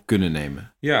analoog op kunnen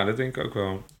nemen. ja, dat denk ik ook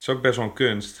wel. Het is ook best wel een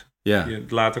kunst. Ja, Je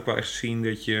laat ook wel echt zien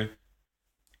dat je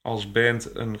als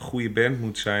band een goede band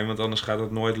moet zijn, want anders gaat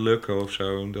het nooit lukken of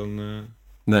zo.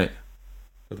 nee.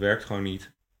 Dat werkt gewoon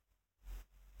niet.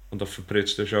 Want dan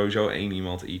verprutst er sowieso 1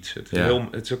 iemand iets. Het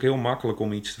is ook heel makkelijk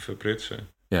om iets te verprutsen.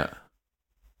 Ja.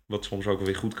 Wat soms ook wel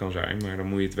weer goed kan zijn, maar dan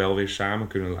moet je het wel weer samen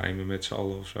kunnen lijmen met z'n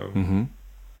allen of zo. Mhm.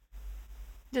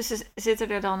 Dus zitten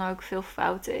er dan ook veel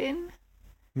fouten in?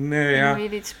 Nee, En ja. hoe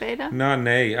jullie het spelen? Nou,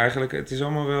 nee, eigenlijk, het is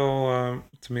allemaal wel...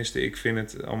 tenminste, ik vind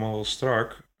het allemaal wel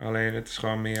strak. Alleen, het is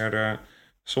gewoon meer...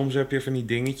 soms heb je van die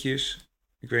dingetjes...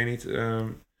 Ik weet niet...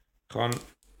 gewoon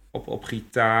op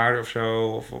gitaar of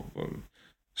zo.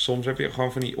 Soms heb je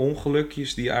gewoon van die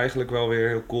ongelukjes... die eigenlijk wel weer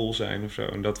heel cool zijn of zo.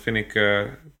 En dat vind ik...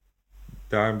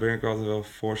 daar ben ik altijd wel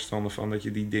voorstander van... dat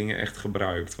je die dingen echt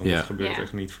gebruikt. Want Ja. dat gebeurt Ja.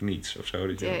 echt niet voor niets of zo.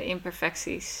 Dat je, De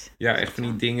imperfecties. ja, echt van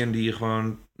die dingen die je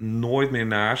gewoon nooit meer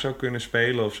na zou kunnen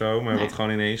spelen of zo. Maar Nee. wat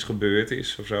gewoon ineens gebeurd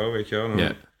is of zo, weet je wel. Dan,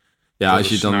 Ja. Ja, als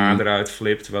je de snaar dan... eruit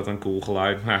flipt, wat een cool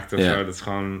geluid maakt of Ja. zo. Dat is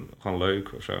gewoon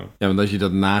leuk of zo. Ja, want als je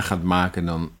dat na gaat maken,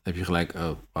 dan heb je gelijk...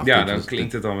 Oh, wacht, Ja, dit dan was-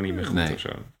 klinkt het allemaal niet meer goed Nee. of zo.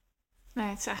 Nee,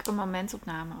 het is eigenlijk een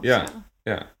momentopname of Ja. zo.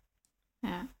 Ja.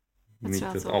 Ja. Dat is Niet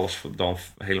wel dat tof. alles dan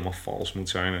helemaal vals moet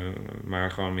zijn,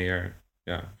 maar gewoon meer,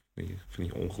 ja, van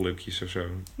die ongelukjes of zo.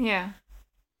 Ja.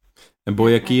 En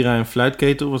Boyakira en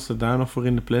Fluitketel, was er daar nog voor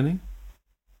in de planning?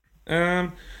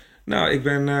 Nou, ik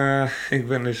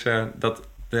ben dus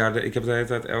ik heb de hele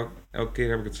tijd, elke keer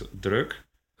heb ik het druk.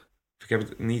 Of ik heb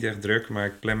het niet echt druk, maar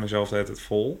ik plan mezelf de hele tijd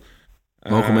vol.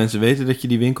 Mogen mensen weten dat je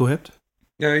die winkel hebt?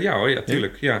 Ja hoor, ja,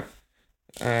 tuurlijk, ja.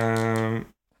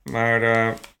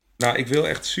 Nou, ik wil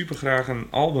echt super graag een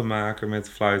album maken met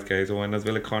Fluitketel. En dat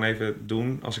wil ik gewoon even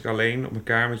doen als ik alleen op mijn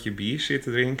kamertje bier zit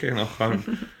te drinken. En dan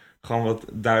gewoon wat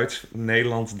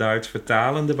Nederlands-Duits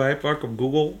vertalen erbij pakken op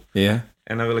Google. Ja.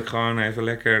 En dan wil ik gewoon even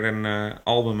lekker een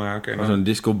album maken. En Maar dan, zo'n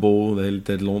discobol de hele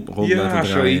tijd rond laten ja, draaien.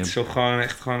 zoiets. Zo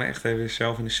gewoon echt even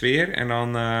zelf in de sfeer. En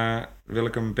dan wil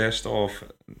ik een best-of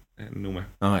noemen.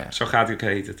 Oh ja, Zo gaat hij ook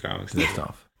heten trouwens. best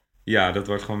af. Ja, dat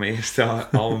wordt gewoon mijn eerste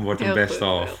album, wordt een Heel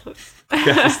best-of. goed, heel goed.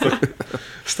 Ja,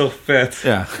 is toch vet.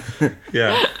 Ja.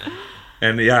 Ja.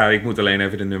 En ja, ik moet alleen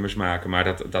even de nummers maken.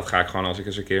 Maar dat ga ik gewoon, als ik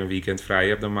eens een keer een weekend vrij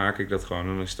heb, dan maak ik dat gewoon.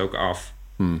 En dan is het ook af.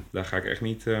 Daar ga ik echt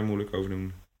niet moeilijk over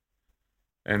doen.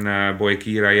 En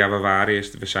Boyakira, ja,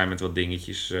 we zijn met wat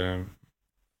dingetjes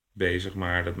bezig.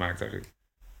 Maar dat maakt eigenlijk...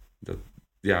 Dat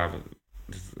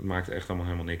maakt echt allemaal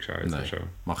helemaal niks uit Nee. of zo.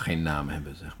 Mag geen naam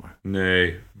hebben, zeg maar.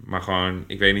 Nee, maar gewoon,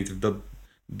 ik weet niet, dat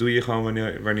doe je gewoon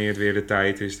wanneer het weer de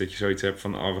tijd is. Dat je zoiets hebt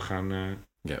van, we gaan...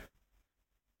 Ja.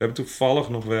 We hebben toevallig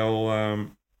nog wel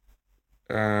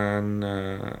een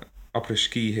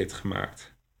après-ski hit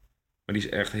gemaakt. Maar die is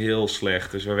echt heel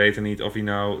slecht. Dus we weten niet of hij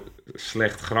nou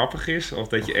slecht grappig is. Of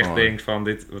dat je echt Gewoon. denkt van,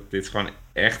 dit is gewoon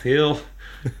echt heel,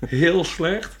 heel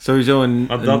slecht. Sowieso een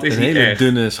Want dat is een niet hele echt.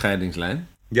 dunne scheidingslijn.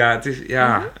 Ja, het is,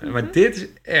 maar dit is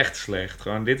echt slecht.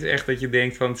 Gewoon, dit is echt dat je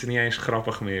denkt van, het is niet eens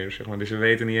grappig meer, zeg maar. Dus we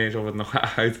weten niet eens of we het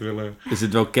nog uit willen. Is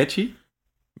het wel catchy?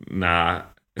 Nou,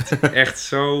 het is echt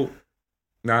zo...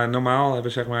 Nou, normaal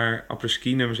hebben zeg maar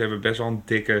apres-ski nummers hebben best wel een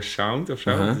dikke sound of zo.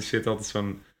 Uh-huh. Want er zit altijd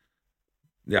zo'n...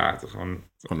 Ja, het is gewoon...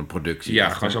 Gewoon een productie. Ja,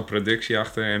 achter. gewoon zo'n productie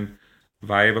achter. En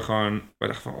wij dachten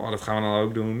van, dat gaan we dan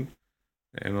ook doen.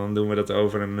 En dan doen we dat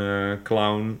over een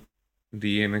clown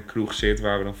die in een kroeg zit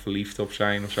waar we dan verliefd op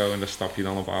zijn of zo. En daar stap je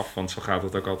dan op af, want zo gaat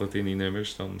het ook altijd in die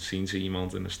nummers. Dan zien ze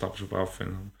iemand en dan stappen ze op af. En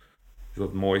dan is dat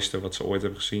het mooiste wat ze ooit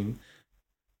hebben gezien.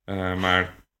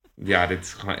 Maar ja, dit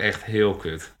is gewoon echt heel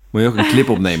kut. Moet je ook een clip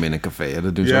opnemen in een café? Hè?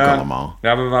 Dat doen ze Ja. ook allemaal.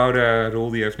 Ja, we wouden... Roel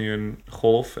die heeft nu een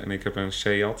Golf en ik heb een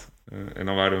Seat. En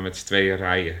dan wouden we met z'n tweeën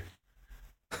rijden.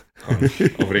 Gewoon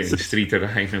over in een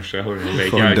streetterrein of zo. En een beetje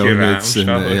Gewoon uit je raam donuts.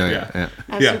 stappen. Ja. Ja,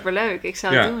 Ja. superleuk. Ik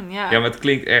zou het doen, ja. Ja, maar het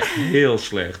klinkt echt heel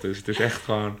slecht. Dus het is echt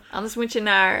gewoon... Anders moet je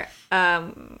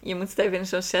je moet het even in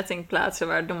zo'n setting plaatsen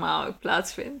waar het normaal ook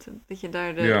plaatsvindt. Dat je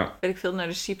daar weet ik veel, naar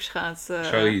de Sieps gaat.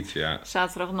 Zoiets, ja.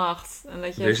 Zaterdagnacht. En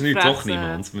dat je Er is nu vraagt, toch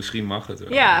niemand. Misschien mag het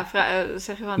wel. Ja,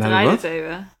 zeg je van, Nou, draai wat? het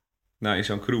even. Nou, in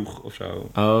zo'n kroeg of zo.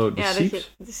 Oh, de Ja,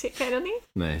 Sieps? ken je dat niet?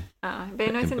 Nee, Ben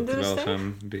je nooit in de Dat is wel Doelensteeg?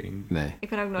 zo'n ding. nee. Ik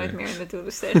ben ook nooit Nee. meer in de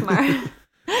Doelensteeg, maar het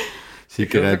Zie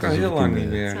ik heb eruit ook al alsof heel ik lang een, niet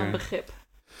meer. is wel een begrip.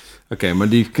 Oké, maar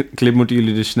die clip moeten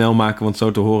jullie dus snel maken, want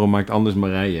zo te horen maakt anders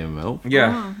Marije hem wel. Ja,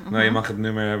 Oh, nou je mag het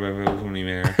nummer hebben, we hoeven hem niet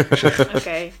meer.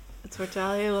 Oké, het wordt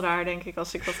wel heel raar, denk ik,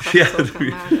 als ik dat ga Ja, vertolken. doe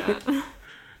je.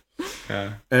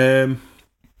 Maar, Ja.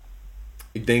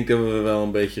 Ik denk dat we wel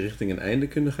een beetje richting een einde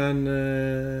kunnen gaan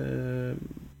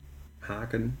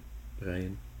haken,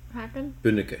 breien, haken?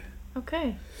 bunniken.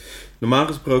 Oké. Normaal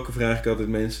gesproken vraag ik altijd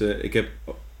mensen... We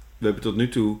hebben tot nu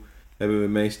toe... hebben we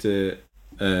meeste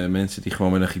mensen die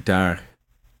gewoon met een gitaar...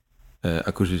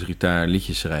 akoestische gitaar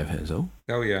liedjes schrijven en zo.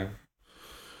 Oh ja.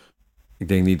 Ik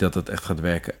denk niet dat dat echt gaat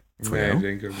werken voor Nee, jou. ik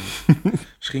denk ook niet.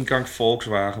 Misschien kan ik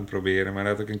Volkswagen proberen, maar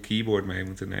dan had ik een keyboard mee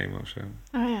moeten nemen of zo.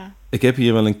 Oh ja. Ik heb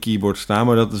hier wel een keyboard staan,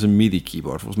 maar dat is een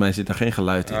MIDI-keyboard. Volgens mij zit daar geen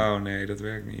geluid in. Oh nee, dat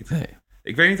werkt niet. Nee.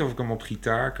 Ik weet niet of ik hem op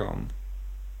gitaar kan.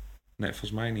 Nee,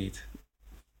 volgens mij niet.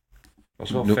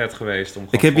 Was wel Nope. vet geweest om.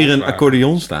 Ik heb hier een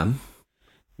accordeon staan.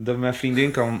 Mijn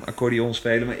vriendin kan accordeon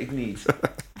spelen, maar ik niet.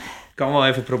 Ik kan wel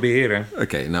even proberen.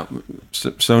 Oké, nou,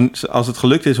 als het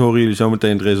gelukt is, horen jullie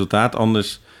zometeen het resultaat.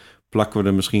 Anders plakken we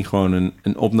er misschien gewoon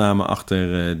een opname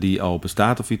achter die al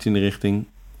bestaat of iets in de richting.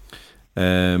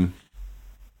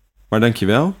 Maar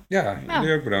dankjewel. Ja,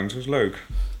 jullie ook bedankt. Dat was leuk.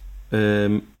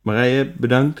 Marije,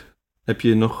 bedankt. Heb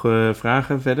je nog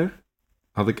vragen verder?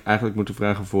 Had ik eigenlijk moeten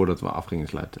vragen voordat we af gingen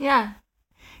sluiten. Ja.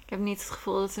 Ik heb niet het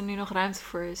gevoel dat er nu nog ruimte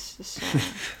voor is. Dus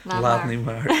laat maar. niet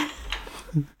maar.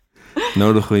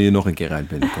 Nodigen we je nog een keer uit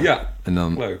binnenkort. Ja, En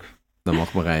dan leuk.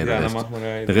 mag Marije Ja, dan mag maar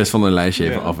de rest van de lijstje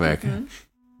even Ja. afwerken. Mhm.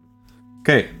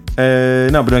 Oké,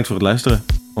 nou bedankt voor het luisteren.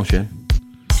 Enchaîne.